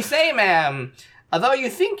 well, let me say, ma'am, although you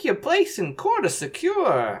think your place in court is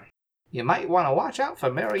secure, you might want to watch out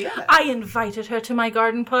for Marietta. I invited her to my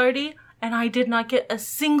garden party, and I did not get a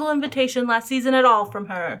single invitation last season at all from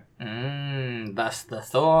her. Thus the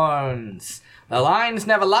thorns. The lines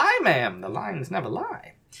never lie, ma'am. The lines never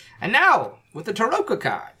lie. And now, with the Taroka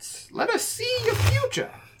cards, let us see your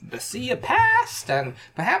future. Let us see your past, and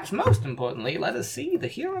perhaps most importantly, let us see the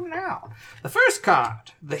here and now. The first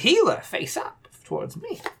card, the healer, face up towards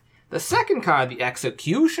me. The second card, the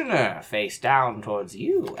executioner, face down towards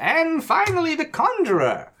you. And finally, the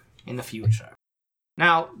conjurer in the future.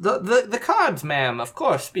 Now, the cards, ma'am, of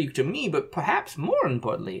course speak to me, but perhaps more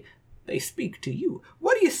importantly, they speak to you.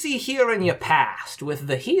 What do you see here in your past with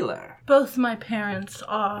the healer? Both my parents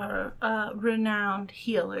are renowned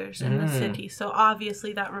healers in the city, so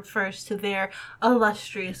obviously that refers to their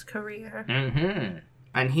illustrious career.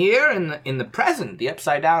 And here in the present, the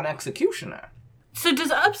upside down executioner. So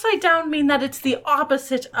does upside down mean that it's the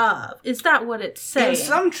opposite of? Is that what it's saying? In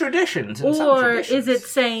some traditions, Or is it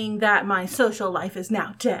saying that my social life is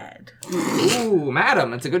now dead? Ooh,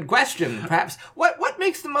 madam, it's a good question. Perhaps what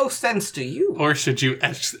makes the most sense to you? Or should you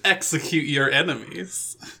execute your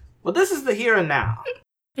enemies? Well, this is the here and now.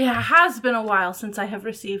 It has been a while since I have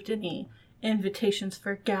received any invitations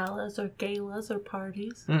for galas or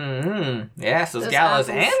parties. Yes, those galas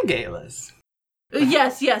apples. and galas.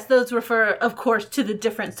 Yes, those refer, of course, to the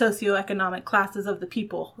different socioeconomic classes of the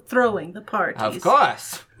people throwing the parties. Of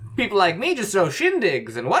course. People like me just throw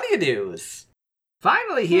shindigs and what-do-you-dos.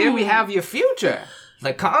 Finally, here we have your future,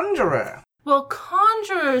 the conjurer. Well,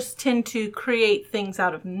 conjurers tend to create things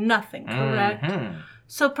out of nothing, correct?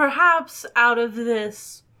 So perhaps out of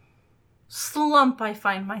this slump I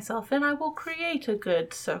find myself in, I will create a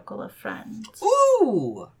good circle of friends.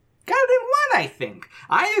 Ooh, got it in one, I think.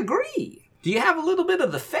 I agree. Do you have a little bit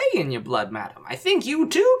of the Fae in your blood, madam? I think you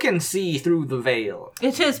too can see through the veil.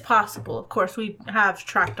 It is possible. Of course, we have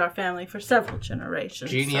tracked our family for several generations.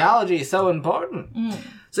 Genealogy is so important.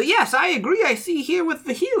 So yes, I agree. I see here with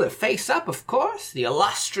the healer. Face up, of course. The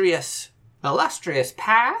illustrious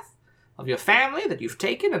path of your family that you've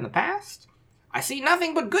taken in the past. I see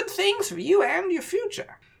nothing but good things for you and your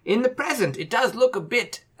future. In the present, it does look a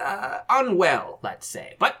bit unwell, let's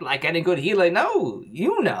say. But like any good healer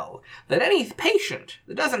you know that any patient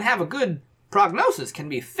that doesn't have a good prognosis can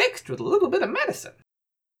be fixed with a little bit of medicine.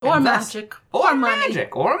 Or And thus- magic. Or money.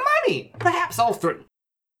 magic. Or money. Perhaps all three.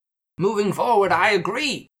 Moving forward, I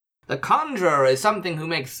agree. The conjurer is something who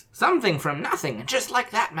makes something from nothing, just like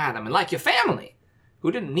that, madam, and like your family,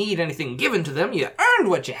 who didn't need anything given to them. You earned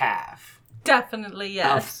what you have. Definitely,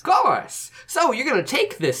 yes. Of course. So you're going to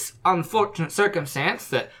take this unfortunate circumstance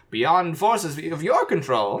that, beyond forces of your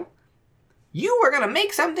control, you are going to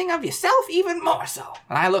make something of yourself even more so.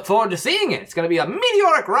 And I look forward to seeing it. It's going to be a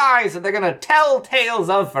meteoric rise that they're going to tell tales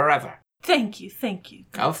of forever. Thank you.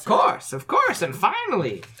 Of course. And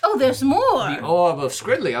finally, Oh, there's more. the Orb of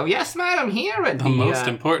Scribbly. Oh, yes, madam, here at the most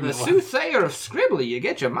important the one. Soothsayer of Scribbly, you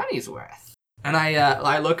get your money's worth. And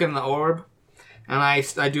I look in the orb, and I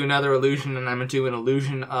do another illusion, and I'm going to do an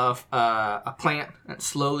illusion of a plant that's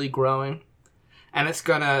slowly growing. And it's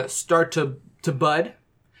going to start to bud.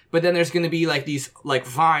 But then there's going to be like these like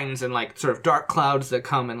vines and like sort of dark clouds that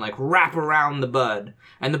come and like wrap around the bud.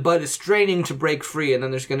 And the bud is straining to break free. And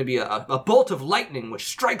then there's going to be a bolt of lightning which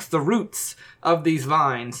strikes the roots of these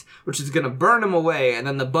vines, which is going to burn them away. And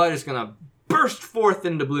then the bud is going to burst forth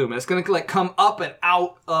into bloom. And it's going to like come up and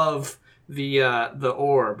out of the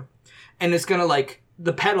orb. And it's going to like,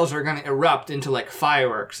 the petals are going to erupt into like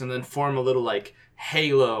fireworks and then form a little like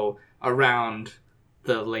halo around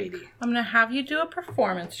the lady. I'm going to have you do a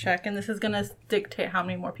performance check, and this is going to dictate how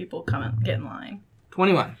many more people come and get in line.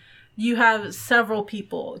 21. You have several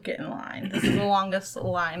people get in line. This is the longest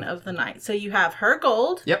line of the night. So you have her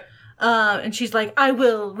gold. Yep. And she's like, I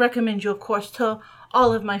will recommend you, of course, to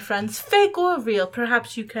all of my friends, fake or real.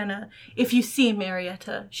 Perhaps you can, if you see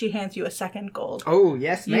Marietta, she hands you a second gold. Oh,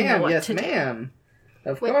 yes, You know ma'am. what Yes, to do. ma'am.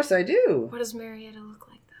 Of Wait. course I do. What does Marietta look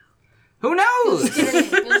like, though? Who knows?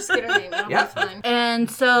 You'll just get her name. That'll Yep. be fine. And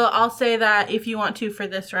so I'll say that if you want to for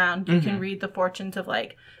this round, you can read the fortunes of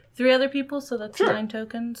like 3 other people. So that's Sure. 9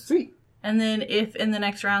 tokens. Sweet. And then if in the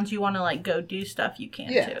next rounds you want to like go do stuff, you can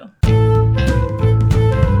Yeah. too.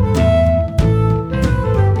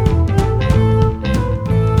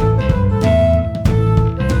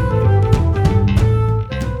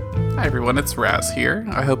 Hi everyone, it's Raz here.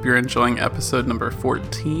 I hope you're enjoying episode number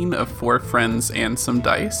 14 of 4 Friends and Some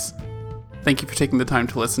Dice. Thank you for taking the time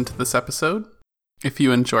to listen to this episode. If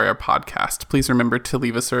you enjoy our podcast, please remember to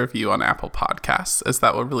leave us a review on Apple Podcasts, as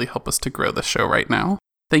that will really help us to grow the show right now.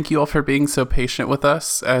 Thank you all for being so patient with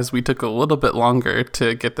us, as we took a little bit longer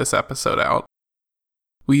to get this episode out.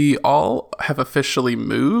 We all have officially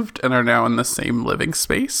moved and are now in the same living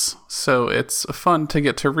space, so it's fun to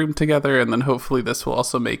get to room together, and then hopefully this will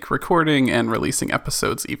also make recording and releasing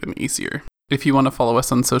episodes even easier. If you want to follow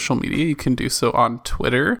us on social media, you can do so on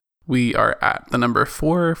Twitter. We are at the number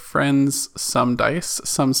 4 Friends Some Dice,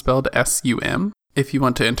 some spelled SUM. If you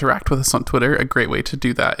want to interact with us on Twitter, a great way to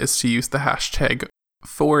do that is to use the hashtag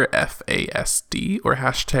 4FASD or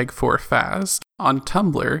hashtag 4FAS. On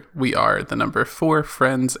Tumblr, we are the number 4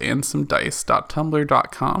 Friends and Some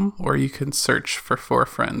Dice.tumblr.com, or you can search for 4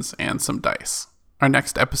 Friends and Some Dice. Our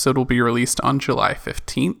next episode will be released on July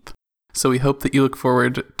 15th, so we hope that you look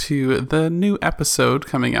forward to the new episode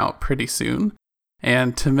coming out pretty soon,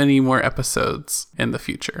 and to many more episodes in the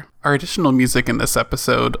future. Our additional music in this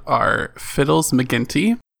episode are Fiddles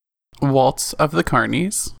McGinty, Waltz of the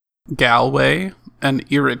Carnies, Galway, and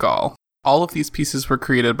Irigal. All of these pieces were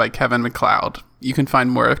created by Kevin MacLeod. You can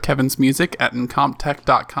find more of Kevin's music at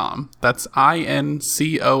incomptech.com. That's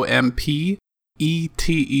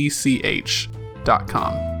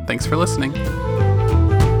INCOMPETECH.com. Thanks for listening.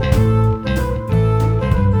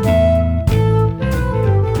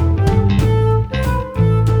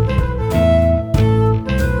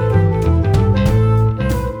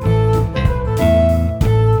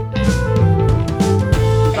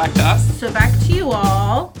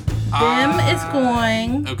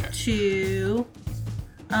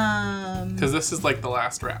 this is like the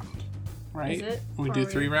last round, right? Is it? We Or do we-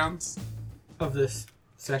 3 rounds. Of this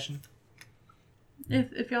session.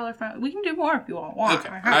 If y'all are fine, we can do more if you all want.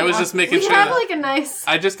 Okay. I was just making We sure. have That, like a nice.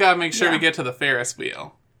 I just gotta make sure we Yeah. get to the Ferris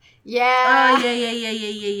wheel. Yeah.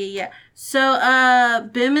 Yeah. So,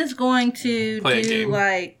 Bim is going to Play a do game.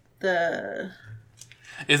 like the.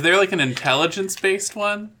 Is there like an intelligence-based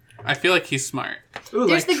one? I feel like he's smart. Ooh,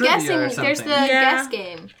 There's the trivia guessing. or There's the something. Yeah. guess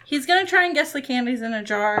game. He's gonna try and guess the candies in a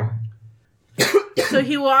jar. So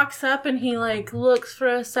he walks up and he like looks for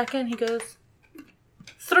a second. He goes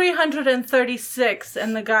 336,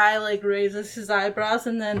 and the guy like raises his eyebrows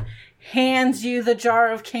and then hands you the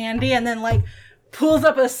jar of candy, and then like pulls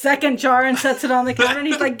up a second jar and sets it on the counter. And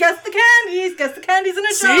he's like, "Guess the candies! Guess the candies in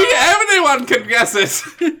a jar!" See, everyone can guess it.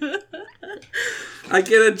 I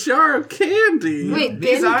get a jar of candy. Wait,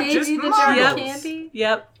 These Ben aren't gave just you the jar Yep. of candy?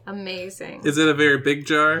 Yep. Amazing. Is it a very big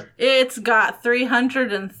jar? It's got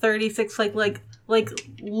 336 like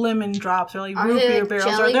lemon drops or like Are root they beer like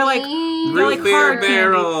barrels, or jelly they're like beans? they're Root like beer hard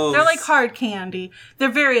barrels. candy. They're like hard candy. They're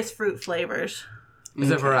various fruit flavors.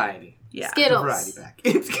 It's a variety. Yeah. It's a Skittles. variety pack.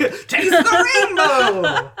 It's good. Taste the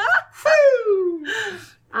rainbow! Woo!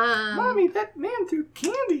 Mommy, that man threw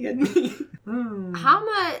candy at me. How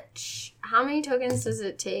many tokens does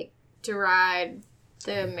it take to ride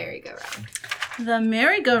the merry-go-round? The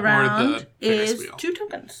merry-go-round Or the Ferris is wheel. 2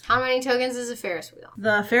 tokens. How many tokens is a Ferris wheel?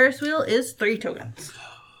 The Ferris wheel is 3 tokens.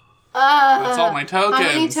 That's all my tokens. How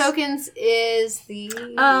many tokens is the?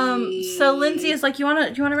 So Lindsay is like, do you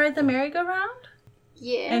wanna ride the merry-go-round?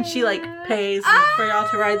 Yeah. And she like pays for y'all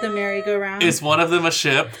to ride the merry-go-round. Is one of them a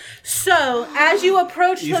ship? So as you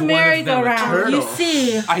approach Is the one of them a merry-go-round, you turtle?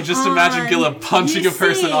 see I just imagine Gilla punching you a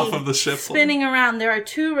person see off of the ship. spinning around. There are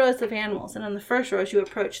 2 rows of animals, and on the first row as you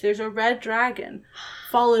approach, there's a red dragon,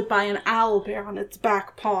 followed by an owl bear on its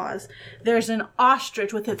back paws. There's an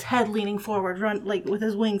ostrich with its head leaning forward, like with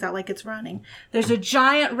his wings out like it's running. There's a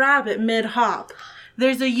giant rabbit mid-hop.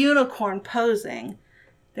 There's a unicorn posing.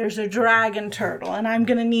 There's a dragon turtle, and I'm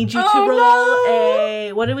gonna need you to roll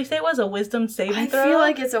a. What did we say it was? A wisdom saving I throw? feel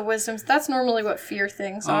like it's a wisdom. That's normally what fear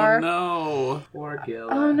things Oh are. no. Poor Gil.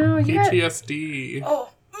 Oh no! You got. PTSD.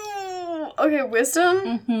 Okay,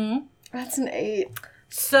 wisdom. Mm-hmm. That's an 8.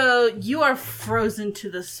 So you are frozen to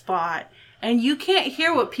the spot, and you can't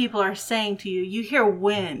hear what people are saying to you. You hear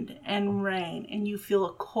wind and rain, and you feel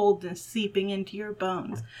a coldness seeping into your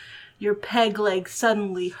bones. Your peg leg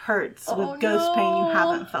suddenly hurts with ghost pain you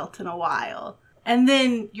haven't felt in a while. And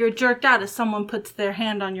then you're jerked out as someone puts their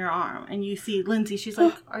hand on your arm, and you see Lindsay. She's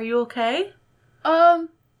like, "Are you okay?"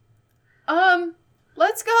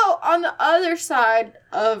 Let's go on the other side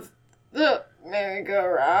of the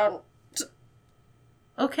merry-go-round.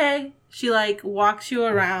 Okay. She like walks you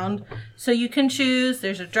around. So you can choose.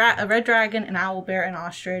 There's a red dragon, an owl bear, an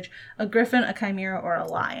ostrich, a griffin, a chimera, or a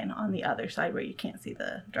lion on the other side where you can't see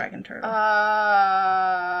the dragon turtle.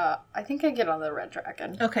 I think I get on the red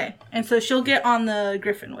dragon. Okay. And so she'll get on the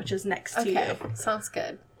griffin, which is next to Okay, you. sounds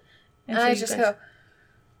good. And And so I you just guys-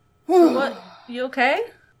 go. So what? You okay?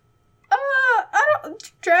 I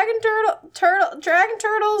don't. Dragon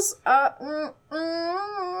turtles. I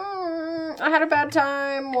had a bad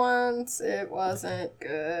time once. It wasn't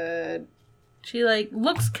good. She like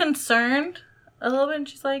looks concerned a little bit, and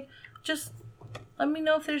she's like, "Just let me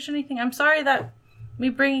know if there's anything. I'm sorry that me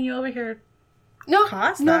bringing you over here No,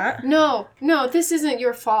 caused no, that." no. This isn't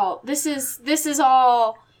your fault. This is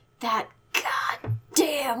all that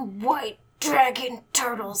goddamn white dragon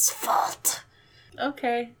turtle's fault.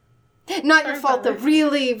 Okay. Not your Sorry fault, though. about it.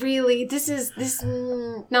 Really, this is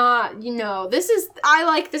not, this is, I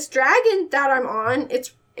like this dragon that I'm on.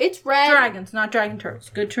 It's red. Dragons, not dragon turtles.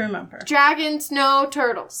 Good to remember. Dragons, no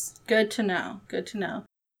turtles. Good to know. Good to know.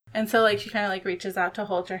 And so, like, she kind of, like, reaches out to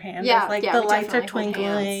hold your hand. Yeah, as, like, yeah, the we lights are definitely hold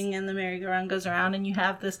twinkling hands. and the merry-go-round goes around and you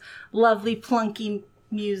have this lovely plunky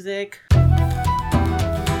music.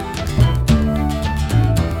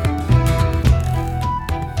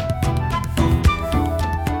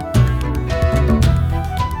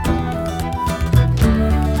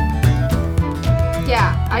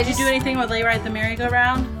 Yeah, I Did you just do anything while they ride the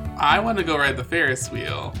merry-go-round? I want to go ride the Ferris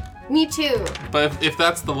wheel. Me too. But if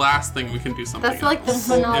that's the last thing, we can do something That's like the else.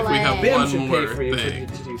 finale. If we have Ben one should more pay for you thing.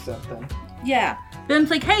 to do something. Yeah. Ben's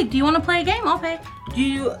like, "Hey, do you want to play a game? I'll pay."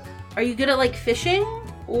 Are you good at, like, fishing?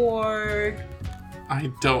 Or... I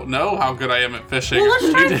don't know how good I am at fishing. Well, let's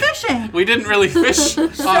try We did- fishing. We didn't really fish on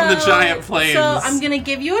the giant plains. So I'm going to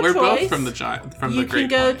give you a We're choice. both from the You the Great can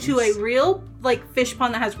go Plains. to a real fish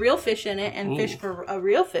pond that has real fish in it and fish Ooh. for a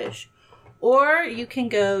real fish, or you can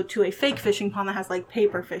go to a fake fishing pond that has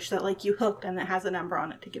paper fish that you hook and that has a number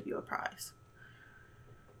on it to give you a prize.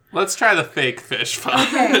 Let's try the fake fish fun.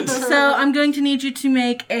 Okay, so I'm going to need you to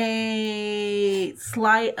make a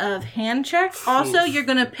sleight of hand check. Also, you're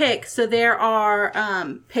going to pick. So there are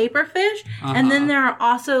paper fish, and then there are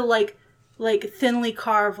also like thinly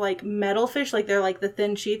carved like metal fish. Like they're like the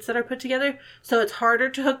thin sheets that are put together. So it's harder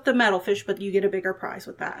to hook the metal fish, but you get a bigger prize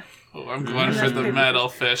with that. Oh, I'm going for the metal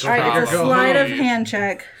fish. All right, it's a probably. sleight of hand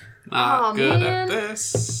check. Not Aw, good man. at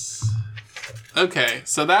this. Okay,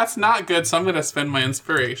 so that's not good, so I'm going to spend my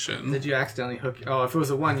inspiration. Did you accidentally hook? Oh, if it was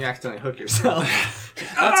a 1, you accidentally hook yourself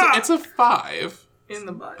It's a 5, in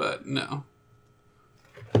the butt. but no.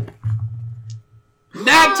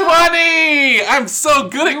 Nat 20! I'm so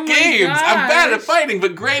good at Oh my games! I'm bad at gosh. fighting,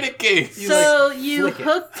 but great at games! So you flick it.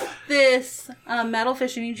 hook this metal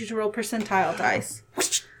fish. I need you to roll percentile dice.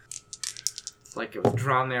 It's like it was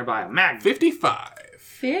drawn there by a magnet. 55.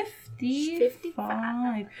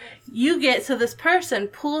 55. You get, so this person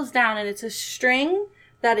pulls down and it's a string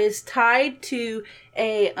that is tied to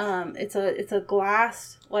a it's a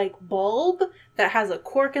glass like bulb that has a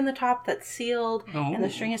cork in the top that's sealed, and the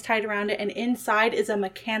string is tied around it, and inside is a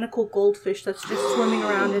mechanical goldfish that's just swimming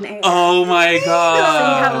around in air. Oh my So you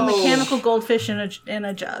have a god! mechanical goldfish in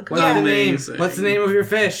a jug. What's the name? Amazing. What's the name of your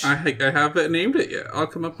fish? I haven't named it yet. I'll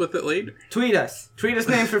come up with it later. Tweet us. Tweet us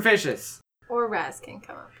names for fishes. Or Raz can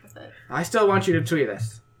come up with it. I still want you to tweet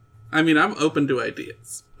us. I mean, I'm open to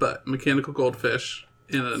ideas, but mechanical goldfish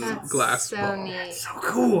in a That's glass so bowl. neat. So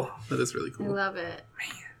cool. That is really I cool. love it.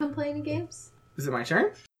 Been playing any games? Is it my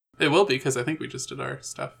turn? It will be, because I think we just did our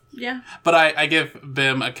stuff. Yeah. But I give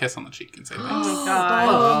Bim a kiss on the cheek and say thanks. Oh my god.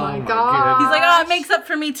 Oh my god. He's like, oh, it makes up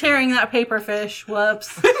for me tearing that paper fish.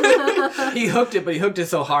 Whoops. He hooked it, but he hooked it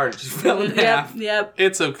so hard it just fell in half. Yep.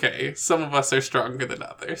 It's okay. Some of us are stronger than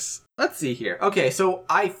others. Let's see here. Okay, so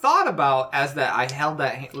I thought about, as that I held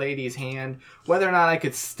that lady's hand, whether or not I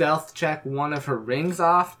could stealth check one of her rings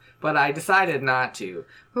off, but I decided not to.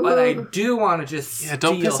 But I do want to just Yeah,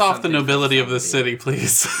 don't steal piss off the something nobility from of the somebody. city,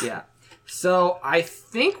 please. Yeah. So I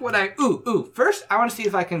think what I... First, I want to see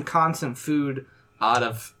if I can con some food out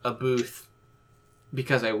of a booth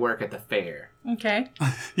because I work at the fair. Okay.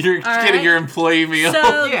 You're getting right. your employee meal.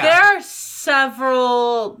 So Yeah. there are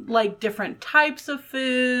several like different types of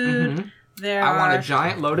food. Mhm. There I want are a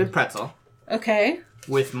giant loaded pretzel Okay.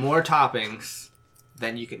 with more toppings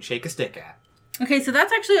than you can shake a stick at. Okay, so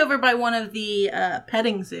that's actually over by one of the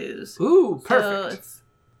petting zoos. Ooh, So perfect. it's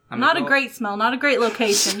I'm not a gonna go- great smell, not a great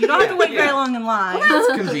location. You don't have to wait very long in line.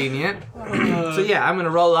 That's convenient. So yeah, I'm gonna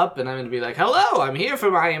roll up and I'm gonna be like, "Hello, I'm here for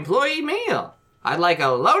my employee meal. I'd like a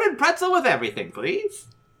loaded pretzel with everything, please."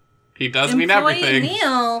 He does mean Employee everything.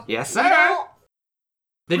 meal. Yes, You sir. don't-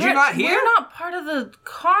 Did you not hear? We're not part of the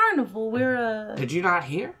carnival. We're a Did you not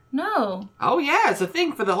hear? no. Oh yeah, it's a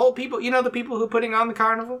thing for the whole people. You know the people who are putting on the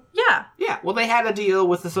carnival? Yeah. Yeah. Well, they had a deal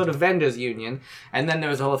with the sort of vendors union, and then there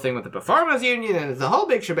was a whole thing with the performers union, and it's a whole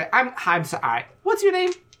big shebang. I'm sorry. What's your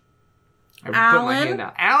name? I put my Alan. hand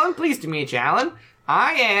down. Alan. Pleased to meet you, Alan.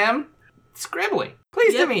 I am Scribbly.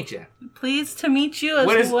 Pleased to Yep. meet you. Pleased to meet you as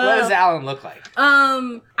What well. does Alan look like?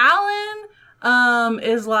 Alan,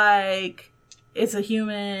 is like, it's a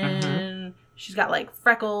human. Mm-hmm. She's got like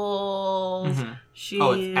freckles. Mhm. She's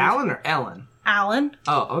Oh, it's Alan or Ellen? Alan.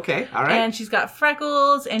 Oh, okay. All right. And she's got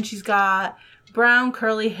freckles, and she's got brown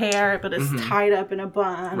curly hair, but it's tied up in a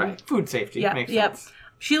bun. Right. Food safety. Yep, Makes yep. sense.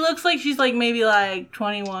 She looks like she's like maybe like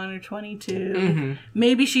 21 or 22. Mm-hmm.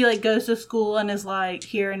 Maybe she like goes to school and is like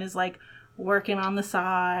here and is like working on the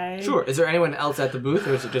side. Sure. Is there anyone else at the booth,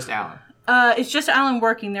 or is it just Alan? It's just Alan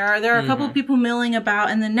working. There are a couple of people milling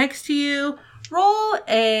about, and then next to you, roll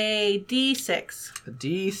a d6. A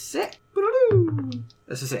D6. Boo-doo-doo.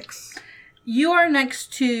 That's a 6. You are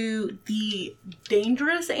next to the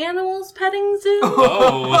dangerous animals petting zoo.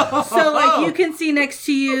 Oh. So, like, you can see next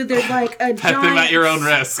to you, there's like a Pet them giant at your own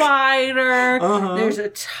risk. spider. Uh-huh. There's a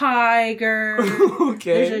tiger.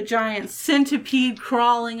 Okay. There's a giant centipede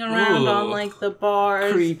crawling around Ooh. on like the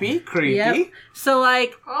bars. Creepy. Yep. So,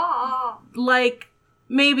 like, Oh.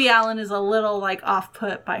 maybe Alan is a little like off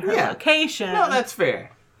put by her Yeah. location. No, that's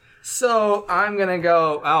fair. So I'm gonna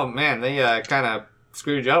go. Oh man, they kind of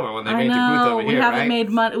screwed you over when they I made your booth know over we here, haven't right? made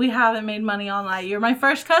money. We haven't made money all night. You're my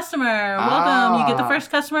first customer. Welcome. You get the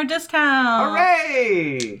first customer discount.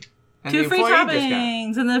 Hooray! And 2 the free employee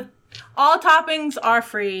toppings, and all toppings are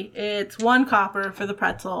free. It's 1 copper for the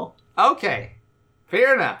pretzel. Okay,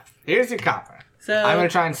 fair enough. Here's your copper. So I'm gonna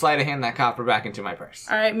try and sleight of hand that copper back into my purse.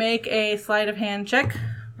 all right, make a sleight of hand check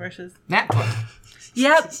versus. Nat 20.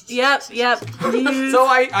 Yep. So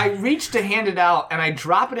I reach to hand it out, and I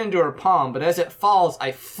drop it into her palm, but as it falls,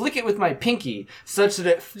 I flick it with my pinky, such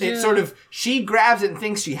that it sort of, she grabs it and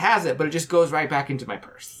thinks she has it, but it just goes right back into my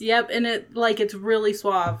purse. Yep, and it's really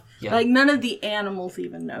suave. Yeah. Like, none of the animals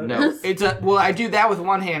even notice. No, well, I do that with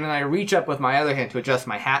one hand, and I reach up with my other hand to adjust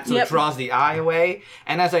my hat, so it draws the eye away,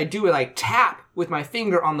 and as I do it, I tap with my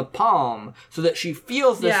finger on the palm, so that she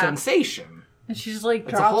feels the sensation. And she just like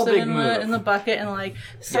It's a whole drops it big move. in the bucket and like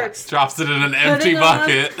starts Drops it in an empty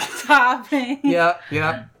bucket. topping. Yeah.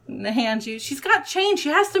 And hands you. She's got change. She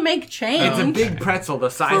has to make change. It's a big pretzel the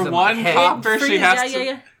size For of one my head. copper, she has to.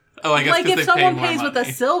 Yeah. Oh, I guess Like 'cause if they someone pay more pays with money.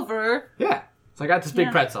 a silver. Yeah. So I got this big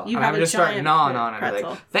Yeah. pretzel. You and have I a just start giant gnawing on it. pretzel.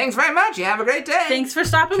 Like, thanks very much. You have a great day. Thanks for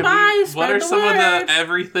stopping Can by. we- Spread what are the some word. of the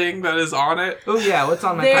everything that is on it? Oh, yeah. What's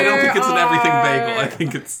on my There I don't think it's an everything are- bagel. I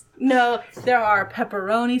think it's. No, there are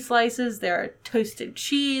pepperoni slices. There are toasted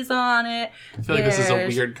cheese on it. I feel like this is a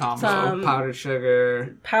weird combo. some powdered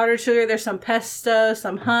sugar. powdered sugar. There's some pesto,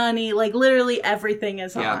 some honey. Like literally everything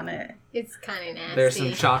is Yeah. on it. It's kind of nasty. There's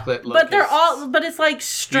some chocolate But they're locusts. all. But it's like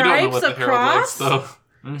You don't know stripes what the Herald likes, across.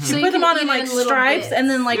 though. So You you put them can on eat in it like in little stripes bits. and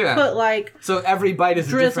then like Yeah. put like So every bite is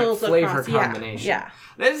a different drizzles flavor across. combination. Yeah.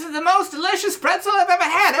 This is the most delicious pretzel I've ever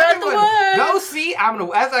had. Spread the Everyone, word. go see.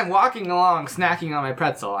 As I'm walking along, snacking on my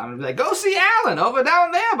pretzel, I'm gonna be like, go see Alan over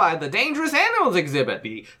down there by the Dangerous Animals exhibit.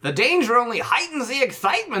 The danger only heightens the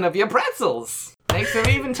excitement of your pretzels. Makes them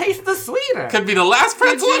even taste the sweeter. Could be the last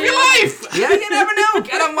pretzel of your life. Yeah, you never know.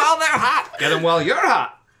 Get them while they're hot. Get them while you're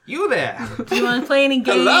hot. You there. Do you want to play any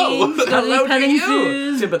games? Hello. Go to Hello any to petting you.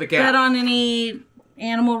 zoos? Tip of the cap. Bet on any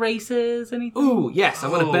animal races? Anything? Ooh, yes, I'm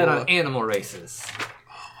going to bet Oh. on animal races.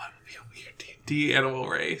 Be a weird D&D animal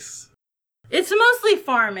race. It's mostly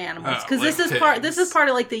farm animals because like this is part. pigs. This is part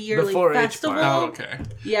of like the yearly 4-H festival. part. Oh, okay.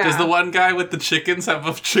 Yeah. Does the one guy with the chickens have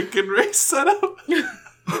a chicken race set up?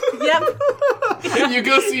 Yep. You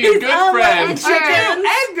go see your He's good all friend. right. Chickens.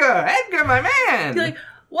 Edgar, my man. You're like,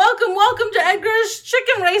 welcome to Edgar's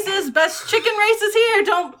Chicken Races. Best chicken races here.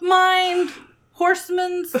 Don't mind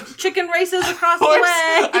Horseman's chicken races across the way.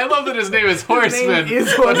 I love that his name is Horseman. name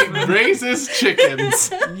is but he Horseman. raises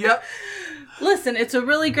chickens. Yep. Listen, it's a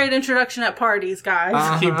really great introduction at parties,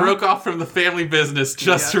 guys. He broke off from the family business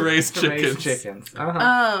just to raise chickens.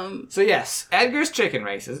 So yes, Edgar's chicken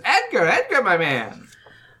races. Edgar, my man.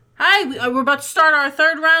 Hi, we're about to start our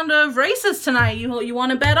third round of races tonight. You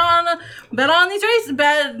want to bet on these races?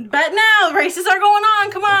 Bet now. Races are going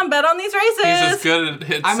on. Come on, bet on these races. He's as good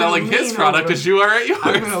at I'm selling gonna his lean product over. as you are at yours.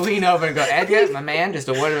 I'm gonna lean over and go, Edgar, my man. Just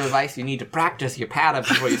a word of advice: you need to practice your patter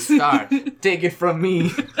before you start. Take it from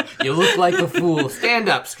me. You look like a fool. Stand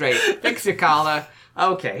up straight. Fix your collar.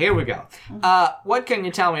 Okay, here we go. What can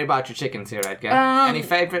you tell me about your chickens here, Edgar? Any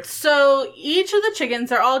favorites? So each of the chickens,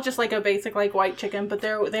 they're all just like a basic like white chicken, but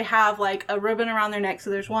they have like a ribbon around their neck. So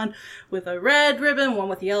there's one with a red ribbon, one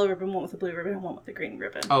with a yellow ribbon, one with a blue ribbon, and one with a green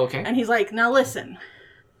ribbon. Oh, okay. And he's like, now listen,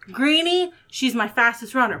 Greenie, she's my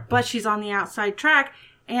fastest runner, but she's on the outside track.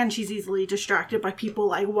 And she's easily distracted by people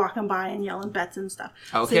like walking by and yelling bets and stuff.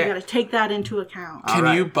 So Okay. you got to take that into account. Can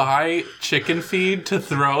Alright. you buy chicken feed to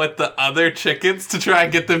throw at the other chickens to try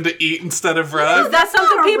and get them to eat instead of Is run? that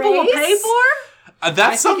something not a people will race. pay for?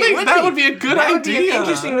 That's something that would be a good That would be idea. an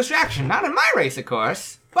interesting distraction. Not in my race, of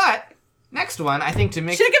course. But next one, I think to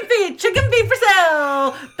make Chicken feed for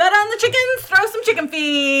sale. Bet on the chickens, throw some chicken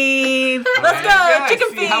feed. Let's Alright, go,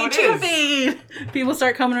 good. See how it chicken is. feed. People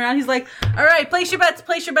start coming around. He's like, all right, place your bets.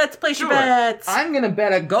 Sure. Your bets. I'm gonna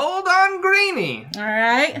bet a gold on Greenie. All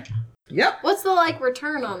right. Yep. What's the like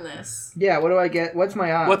return on this? Yeah. What do I get? What's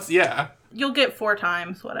my odds? You'll get 4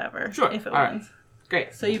 times, whatever. Sure. If it All right. wins.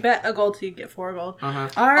 Great. So you bet a gold, so you get 4 gold. Uh-huh.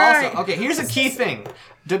 All right. Also, okay, here's a key thing.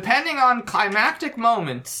 Depending on climactic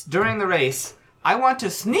moments during the race, I want to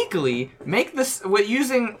sneakily make this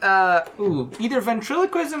using either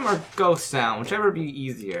ventriloquism or ghost sound, whichever would be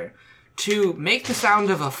easier, to make the sound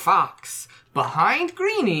of a fox behind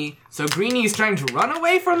Greenie, so Greenie's trying to run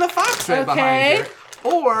away from the fox right behind her,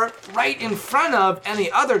 or right in front of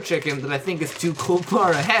any other chicken that I think is too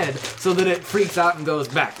far ahead, so that it freaks out and goes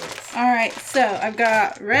backwards. All right. So I've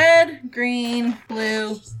got red, green,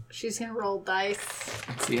 blue, She's gonna roll dice.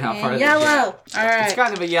 Let's see how far and they get. yellow. All right. It's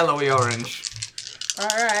kind of a yellowy orange. All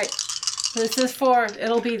right. This is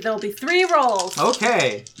there'll be 3 rolls.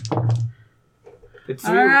 Okay. It's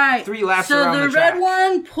All right. 3 laps so around the the track. red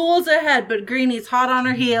one pulls ahead, but Greenie's hot on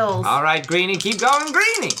her heels. All right, Greenie, keep going,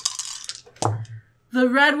 Greenie. The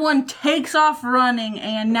red one takes off running,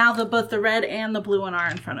 and now both the red and the blue one are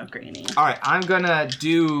in front of Greenie. All right, I'm gonna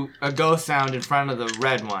do a ghost sound in front of the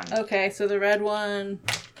red one. Okay, so the red one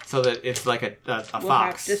so that it's like a We'll have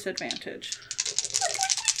fox. disadvantage.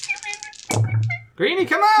 Greenie,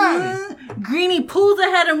 come on! Greenie pulls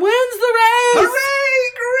ahead and wins the race!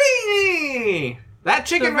 Hooray, Greenie! That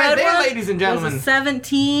chicken The right red there, one ladies and was gentlemen, a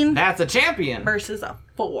 17 that's a champion. versus a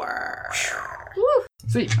 4. Woo.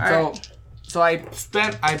 Sweet. All So I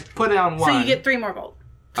put it on one. So you get 3 more gold.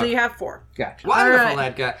 So you have 4. Gotcha. Wonderful, All right.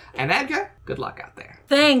 Edgar. And Edgar, good luck out there.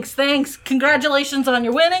 Thanks. Congratulations on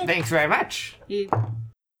your winning. Thanks very much. He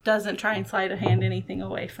doesn't try and sleight of hand anything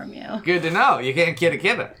away from you. Good to know. You can't kid a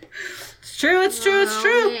kidder. It's true.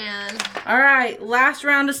 Oh, man. All right, last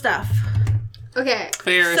round of stuff. Okay.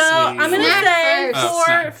 Ferris So I'm gonna wheel. Snack say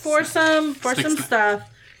first. for some Snack. stuff,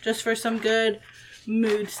 just for some good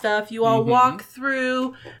mood stuff. You all walk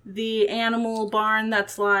through the animal barn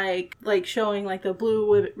that's like showing like the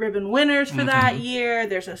blue ribbon winners for that year.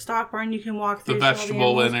 There's a stock barn you can walk The through. to all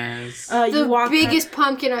vegetable animals. winners. You The walk biggest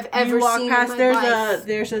pumpkin I've ever you walk seen past. in my There's life.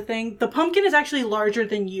 there's a thing. The pumpkin is actually larger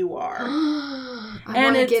than you are. I And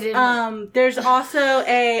want to it's get in. there's also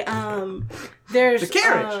a there's The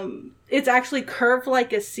carriage. It's actually curved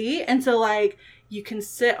like a seat, and so like you can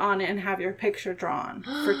sit on it and have your picture drawn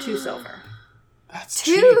for 2 silver. That's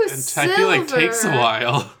 2 cheap. And I feel like silver. takes a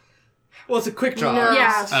while. Well, it's a quick draw. No,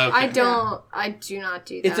 Yeah. Okay. I do not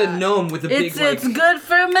do that. It's a gnome with a big, It's good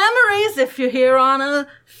for memories if you're here on a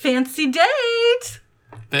fancy date.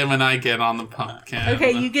 Then when I get on the pumpkin.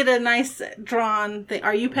 Okay, you get a nice drawn thing.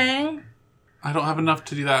 Are you paying? I don't have enough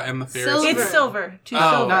to do that in the Ferris Silver. wheel. It's silver. 2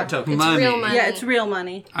 Oh, silver. not token. It's money. real money. Yeah, it's real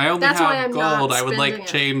money. I only That's why have I'm not gold. I would spending like it.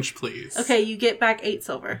 change, please. Okay, you get back 8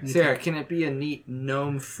 silver. Sarah, can it be a neat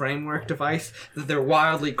gnome framework device that they're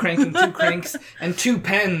wildly cranking 2 cranks and 2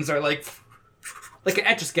 pens are like an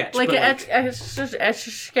Etch-a-Sketch? Like but an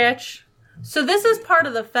etch-a-sketch. So this is part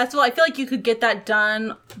of the festival. I feel like you could get that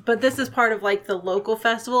done, but this is part of like the local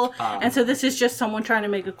festival. And so this is just someone trying to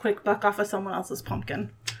make a quick buck off of someone else's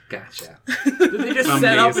pumpkin. Gotcha. Did they just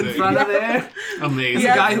set up in Amazing. front of there? Amazing. The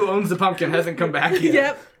guy who owns the pumpkin hasn't come back yet.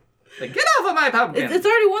 Yep. Like, get off of my pumpkin! It's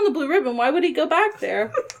already won the blue ribbon. Why would he go back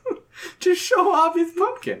there? To show off his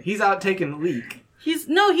pumpkin. He's out taking the leak. He's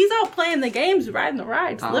out playing the games, riding the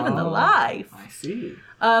rides, living the Oh. life. I see.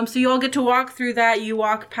 So you all get to walk through that. You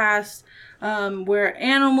walk past where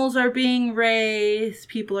animals are being raised.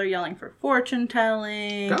 People are yelling for fortune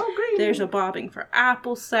telling. Go green. There's a bobbing for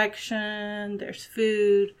apple section. There's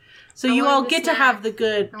food. So I you want all a get to snack. have the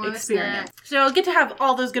good I want a experience. snack. So you'll get to have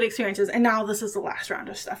all those good experiences. And now this is the last round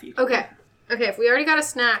of stuff you can Okay. Okay, if we already got a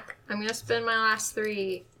snack, I'm going to spend my last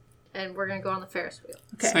 3 and we're going to go on the Ferris wheel.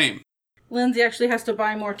 Okay. Same. Lindsay actually has to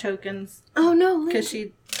buy more tokens Oh, no. because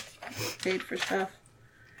she paid for stuff.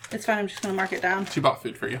 It's fine. I'm just going to mark it down. She bought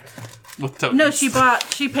food for you. With tokens. No,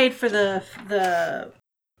 she paid for the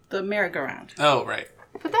merry-go-round. Oh, right.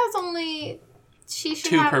 But that was only... She should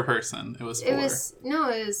 2 have... per person. It was 4. It was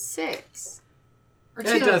 6. Or It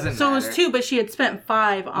 2. doesn't So it matter. was 2, but she had spent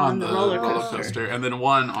 5 on the roller coaster. and then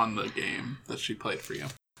 1 on the game that she played for you.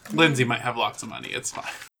 Lindsay might have lots of money. It's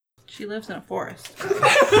fine. She lives in a forest.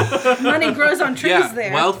 Money grows on trees Yeah,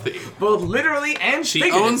 there. wealthy. Both literally and She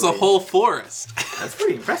figuratively. owns a whole forest. That's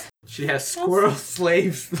pretty impressive. She has squirrel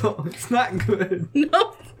slaves, though. It's not good.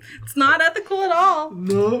 No, it's not ethical at all.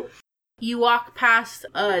 No. You walk past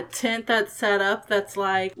a tent that's set up that's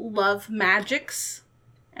like love magics.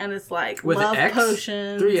 And it's like With love an X?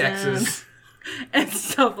 potions. 3 and- X's. And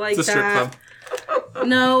stuff like It's a strip that. club.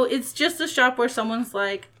 No, it's just a shop where someone's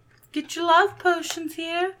like, get your love potions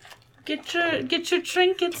here. Get your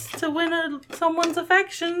trinkets to win someone's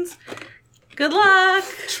affections. Good luck.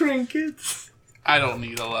 Trinkets. I don't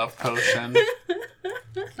need a love potion.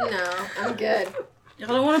 No, I'm good. Y'all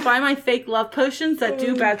don't want to buy my fake love potions that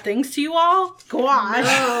do bad things to you all? Gosh.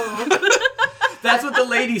 That's what the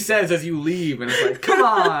lady says as you leave, and it's like, come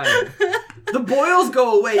on. The boils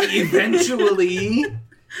go away eventually.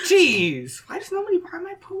 Jeez. Why does nobody buy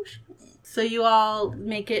my potion? So you all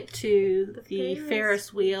make it to the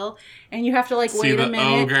Ferris wheel, and you have to like See wait the a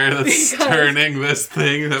minute. ogre that's because- turning this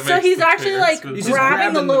thing that So makes he's the actually Ferris like wheel. He's just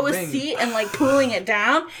grabbing the grabbing the lowest ring. seat and like pulling it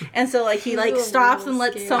down, and so like he like Ooh, stops and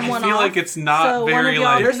lets scared. someone I feel off. like it's not So one of very y'all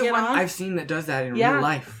like. There's Get the one on? I've seen that does that in Yeah. real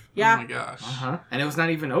life. Yeah, Oh my gosh. Uh-huh. And it was not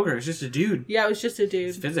even ogre, it was just a dude. yeah, it was just a It's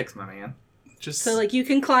dude. physics, my man. Just. So like you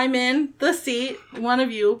can climb in the seat. One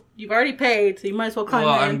of you've already paid, so you might as well climb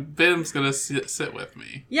well, in. Bim's gonna sit with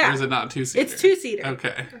me. Yeah. Or is it not 2-seater? It's 2-seater,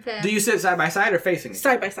 Okay. Okay. Do you sit side by side or facing each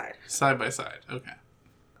other? side by side. Side by side. Okay.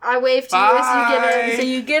 I wave to you as you get in. Bye. So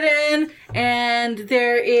you get in, and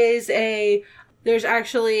there's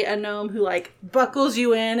actually a gnome who like buckles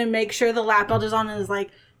you in and makes sure the lap belt is on and is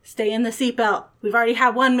like, stay in the seatbelt. We've already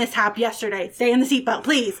had one mishap yesterday. Stay in the seatbelt,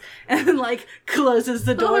 please. And then, like, closes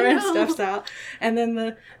the door and stuffs out. And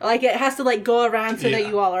then it has to, like, go around so that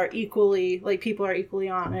you all are equally, like, people are equally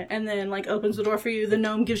on it. And then, like, opens the door for you. The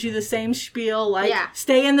gnome gives you the same spiel, like,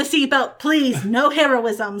 stay in the seatbelt, please. No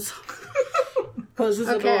heroisms. Closes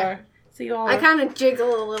the door. So you all I kind of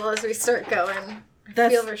jiggle a little as we start going.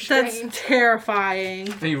 That's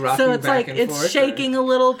terrifying. Are you rocking so it's back like and it's forth, shaking a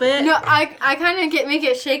little bit. No, I kind of make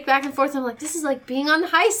it shake back and forth. I'm like, this is like being on the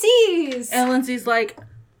high seas. And Lindsay's like,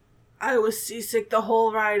 I was seasick the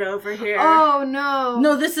whole ride over here. Oh no.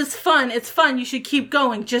 No, this is fun. It's fun. You should keep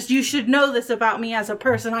going. Just you should know this about me as a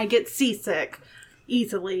person. I get seasick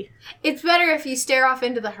easily. It's better if you stare off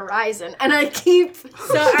into the horizon, and I keep.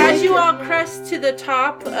 So as you all crest to the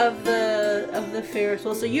top of the Ferris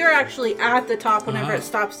wheel, so you're actually at the top whenever it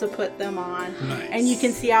stops to put them on, and you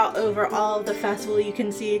can see out over all of the festival. You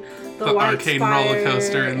can see the white arcane spire roller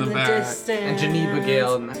coaster in the back, distance. And Geneva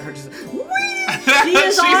Gale and her just.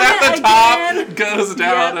 She's at the top, again. Goes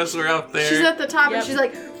down as we're up there. She's at the top, and she's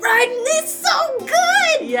like, riding this so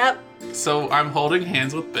good. Yep. So I'm holding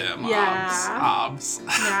hands with Bim. Obs.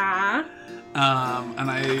 Yeah.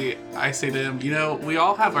 And I say to him, you know, we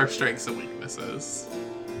all have our strengths and weaknesses.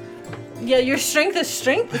 Yeah, your strength is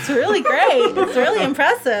strength. It's really great. It's really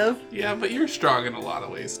impressive. Yeah, but you're strong in a lot of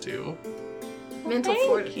ways too. Mental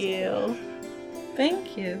fortitude.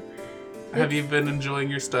 Thank you. Have you been enjoying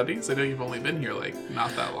your studies? I know you've only been here like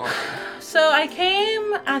not that long. So I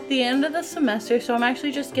came at the end of the semester, so I'm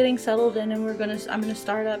actually just getting settled in, and I'm gonna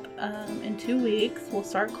start up in 2 weeks. We'll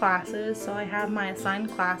start classes, so I have my assigned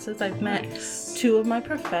classes. I've met 2 of my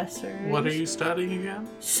professors. What are you studying again?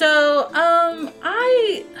 So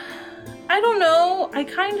I don't know. I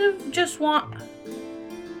kind of just I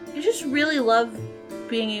just really love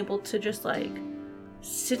being able to just like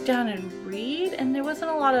sit down and read, and there wasn't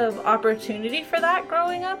a lot of opportunity for that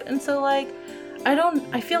growing up, and so like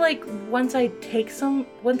I feel like once I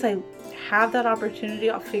have that opportunity,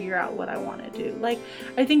 I'll figure out what I want to do. Like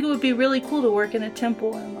I think it would be really cool to work in a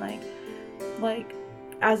temple and like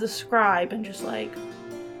as a scribe and just like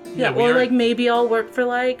or like maybe I'll work for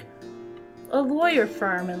like a lawyer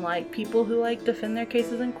firm and like people who like defend their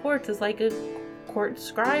cases in courts as like a court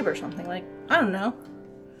scribe or something. Like I don't know.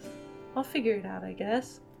 I'll figure it out, I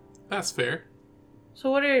guess. That's fair.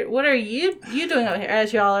 So what are you doing out here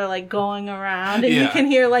as y'all are like going around and you can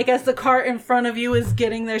hear like as the cart in front of you is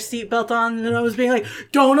getting their seatbelt on and I was being like,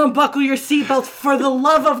 don't unbuckle your seatbelts for the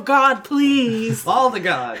love of God, please. All the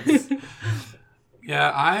gods.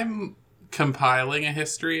 Yeah, I'm compiling a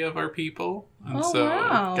history of our people. And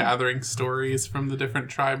gathering stories from the different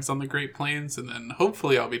tribes on the Great Plains, and then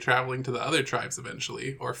hopefully I'll be traveling to the other tribes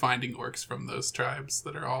eventually, or finding orcs from those tribes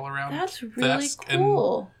that are all around. That's really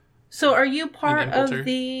cool. So are you part of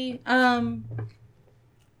the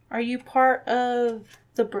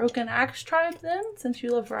Broken Axe tribe then, since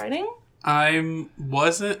you love writing? I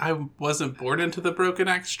wasn't born into the Broken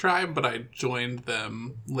Axe tribe, but I joined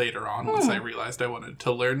them later on once I realized I wanted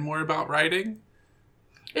to learn more about writing.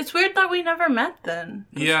 It's weird that we never met then.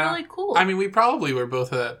 It's really cool. I mean, we probably were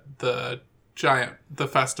both at the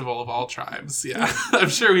festival of all tribes. Yeah, I'm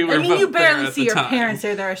sure we were. I mean, you barely see your parents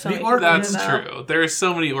there. There are so many. That's true. There are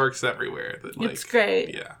so many orcs everywhere that like it's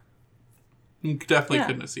great. Yeah, you definitely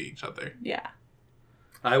couldn't see each other. Yeah,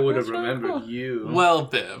 I would have remembered you. Well,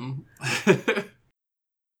 Bim.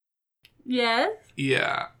 Yes.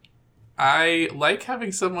 Yeah, I like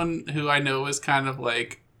having someone who I know is kind of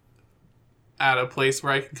like at a place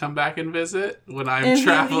where I can come back and visit when I'm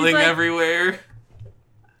traveling everywhere.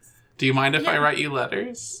 Do you mind if I write you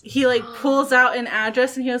letters? He like pulls out an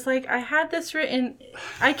address and he was like, I had this written.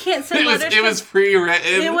 I can't send letters. It was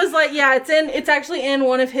pre-written. It was like, it's actually in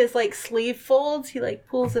one of his like sleeve folds. He like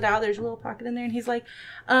pulls it out. There's a little pocket in there and he's like,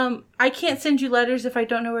 I can't send you letters if I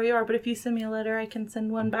don't know where you are, but if you send me a letter, I can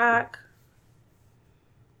send one back.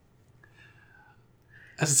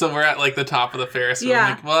 So we're at like the top of the Ferris wheel.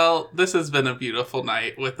 I'm like, well, this has been a beautiful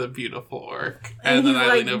night with a beautiful orc. And then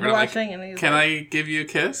I lean over and I'm like, can I give you a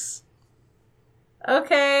kiss?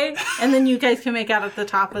 Okay. And then you guys can make out at the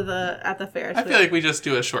top of the Ferris wheel. I feel like we just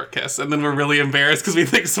do a short kiss and then we're really embarrassed because we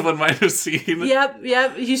think someone might have seen. Yep.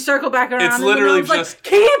 You circle back around. It's literally just like,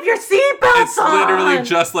 keep your seatbelts on. It's literally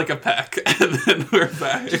just like a peck, and then we're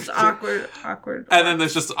back. Just awkward. And then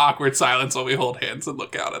there's just awkward silence while we hold hands and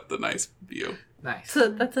look out at the nice view. Nice. So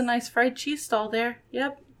that's a nice fried cheese stall there.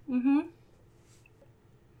 Yep. Mm-hmm.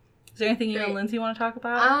 Is there anything you and Lindsay want to talk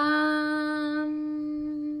about?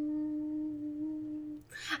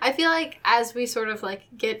 I feel like as we sort of like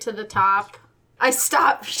get to the top, I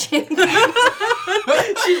stop shaking.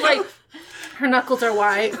 She's like, Her knuckles are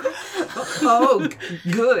white. Oh,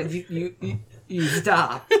 good. You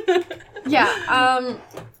stop. Yeah,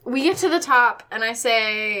 we get to the top, and I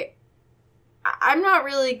say, I'm not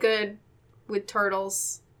really good with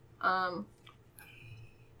turtles.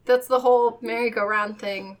 That's the whole merry-go-round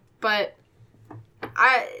thing, but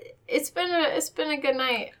it's been a good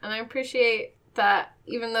night, and I appreciate that,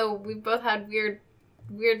 even though we both had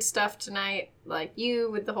weird stuff tonight, like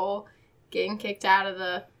you with the whole getting kicked out of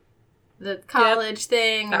the college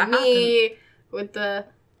thing, That me with the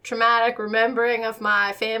traumatic remembering of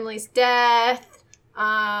my family's death.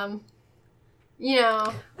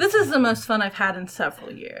 This is the most fun I've had in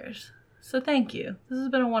several years. So thank you. This has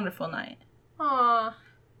been a wonderful night. Aw.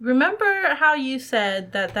 Remember how you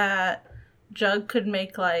said that jug could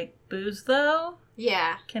make, like, booze, though?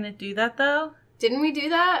 Yeah. Can it do that, though? Didn't we do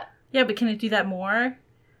that? Yeah, but can it do that more?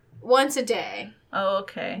 Once a day. Oh,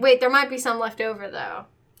 okay. Wait, there might be some left over, though.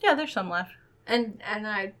 Yeah, there's some left. And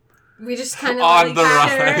we just kind of On the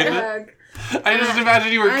ride. I just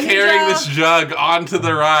imagine you were I need carrying y'all- this jug onto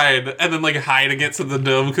the ride and then like hiding it so the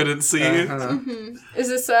gnome couldn't see. Is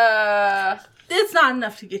this It's not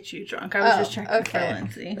enough to get you drunk. I was just checking okay. for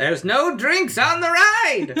Lindsay. There's no drinks on the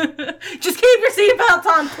ride. Just keep your seatbelts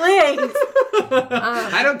on, please.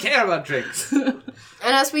 I don't care about drinks. And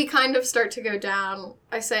as we kind of start to go down,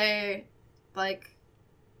 I say, like,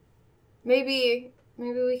 maybe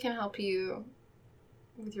we can help you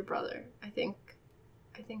with your brother. I think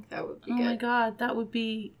that would be Oh good. my god, that would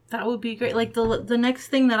be great. Like the next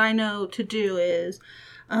thing that I know to do is,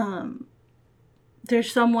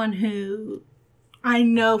 there's someone who I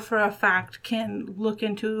know for a fact can look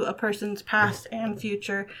into a person's past and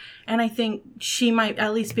future, and I think she might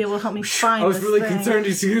at least be able to help me find. I was this really thing. concerned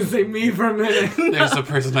you were going to say me for a minute. There's a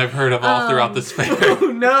person I've heard of all throughout this fair.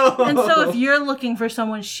 Oh, no. And so if you're looking for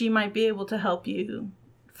someone, she might be able to help you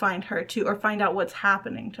find her too, or find out what's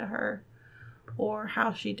happening to her, or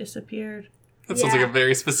how she disappeared. That sounds like a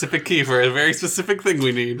very specific key for a very specific thing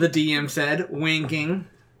we need. The DM said, winking.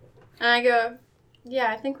 And I go,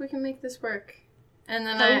 yeah, I think we can make this work. And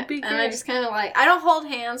then That would be I great. just kind of like, I don't hold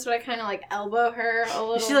hands, but I kind of like elbow her a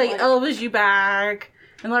little. She like elbows you back,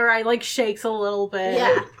 and Laura like shakes a little bit.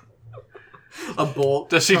 yeah. A bolt.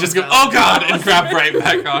 Does she just go, comes out. oh god, and grab right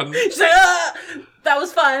back on? She's like, ah! That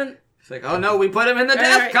was fun. It's like, oh no, we put him in the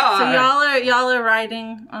death Alright, car. So y'all are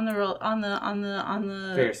riding on the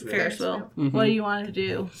Ferris wheel. Ferris wheel. What do you want to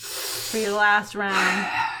do for your last round?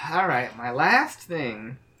 All right, my last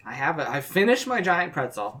thing. I finished my giant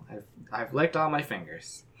pretzel. I've licked all my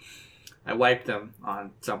fingers. I wiped them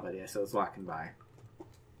on somebody as I was walking by.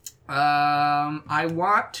 I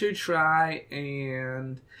want to try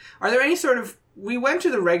and... Are there any sort of... We went to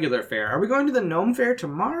the regular fair. Are we going to the gnome fair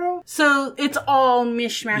tomorrow? So it's all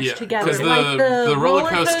mishmashed Yeah, together. 'cause Like the roller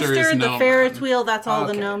coaster is the gnome. Ferris wheel, that's all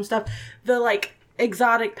the Okay. gnome stuff. The like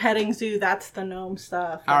exotic petting zoo, that's the gnome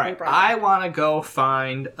stuff. that All they right, brought I back. want to go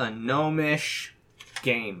find a gnomish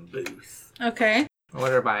game booth. Okay.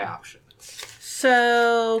 What are my options?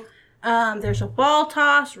 So there's a ball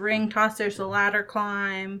toss, ring toss, there's a ladder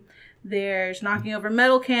climb, there's knocking over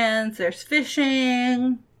metal cans, there's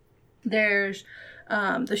fishing, there's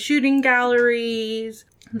the shooting galleries,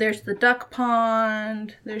 there's the duck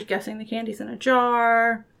pond, there's guessing the candies in a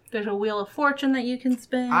jar, there's a wheel of fortune that you can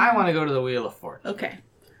spin. I want to go to the Wheel of Fortune. Okay.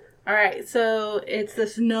 All right, so it's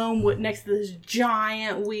this gnome next to this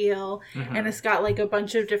giant wheel, and it's got like a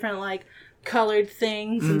bunch of different like colored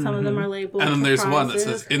things, and some of them are labeled. And then for there's one that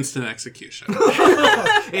prizes. says instant execution.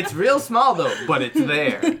 It's real small though, but it's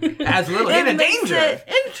there. As a little hint It of makes danger. it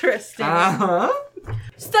interesting. Uh-huh.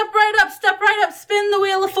 Step right up, spin the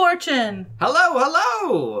wheel of fortune. Hello,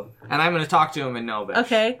 hello! And I'm going to talk to him in Gnomish.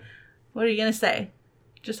 Okay, what are you gonna say?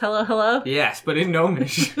 Just hello, hello? Yes, but in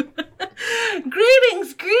Gnomish.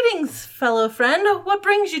 Greetings, fellow friend. What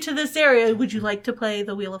brings you to this area? Would you like to play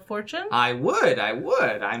the Wheel of Fortune? I would.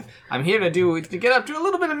 I'm here to get up to a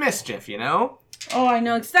little bit of mischief, you know? Oh, I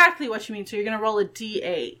know exactly what you mean. So you're gonna roll a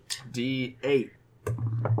d8. D8.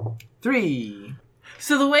 3.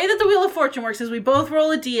 So the way that the Wheel of Fortune works is we both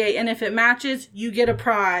roll a d8, and if it matches, you get a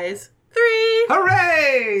prize. 3.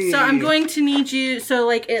 Hooray! So I'm going to need you, so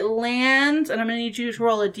like it lands, and I'm going to need you to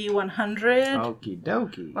roll a d100. Okie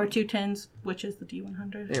dokie. Or 2 10s, which is the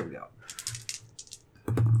d100. There we go.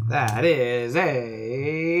 That is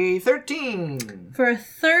a 13. For a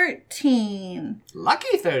 13.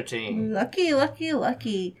 Lucky 13.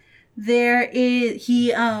 Lucky. There is,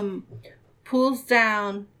 he pulls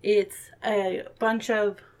down, it's a bunch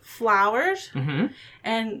of flowers, Mm-hmm.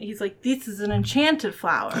 and he's like, this is an enchanted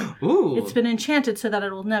flower. Ooh. It's been enchanted so that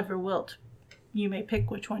it will never wilt. you may pick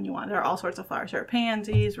which one you want. There are all sorts of flowers. There are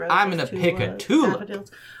pansies, roses, I'm gonna pick a tulip.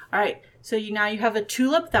 daffodils. All right, so now you have a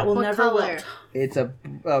tulip that will What never color? wilt. It's a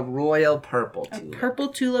royal purple A tulip. purple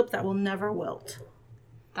tulip that will never wilt.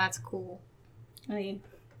 That's cool. And he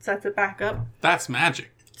sets it back up. That's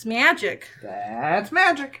magic. It's magic. That's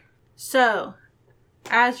magic. So,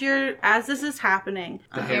 as this is happening,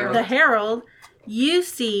 The herald. the herald, you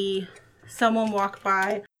see someone walk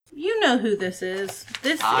by. You know who this is.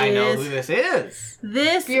 I know who this is.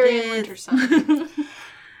 This Fury is and Wintersun.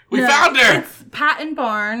 We found her! It's Patton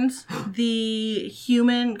Barnes, the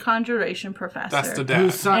human conjuration professor. That's the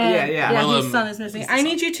Whose dad. son? And- Yeah. Yeah, Willem his son is missing. is the I son.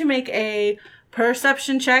 need you to make a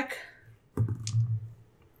perception check.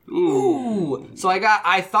 Ooh. Ooh. So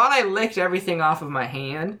I thought I licked everything off of my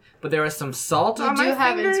hand, but there was some salt You on my do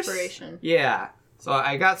have fingers. inspiration. Yeah. So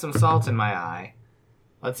I got some salt in my eye.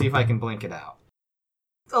 Let's see if I can blink it out.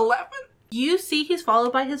 11. You see he's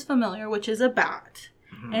followed by his familiar, which is a bat.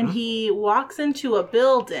 And he walks into a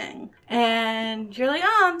building, and you're like,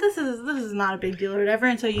 oh, this is not a big deal or whatever.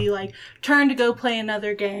 And so you like turn to go play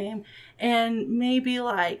another game, and maybe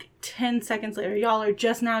like 10 seconds later, y'all are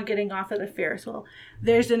just now getting off of the Ferris wheel.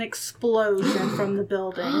 There's an explosion from the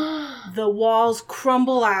building. The walls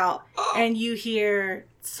crumble out, and you hear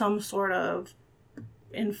some sort of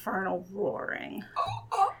infernal roaring.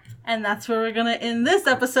 And that's where we're gonna end this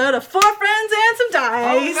episode of Four Friends and Some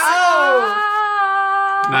Dice. Oh,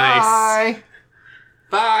 Nice.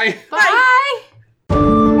 Bye. Bye. Bye.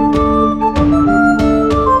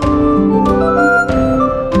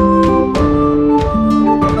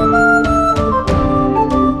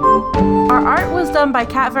 Our art was done by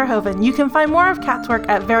Kat Verhoeven. You can find more of Kat's work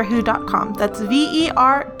at verwho.com. That's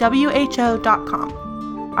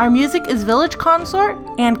VERWHO.com. Our music is Village Consort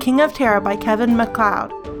and King of Terra by Kevin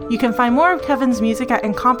MacLeod. You can find more of Kevin's music at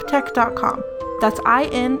incompetech.com. That's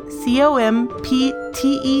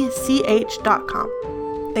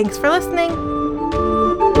INCOMPTECH.com. Thanks for listening.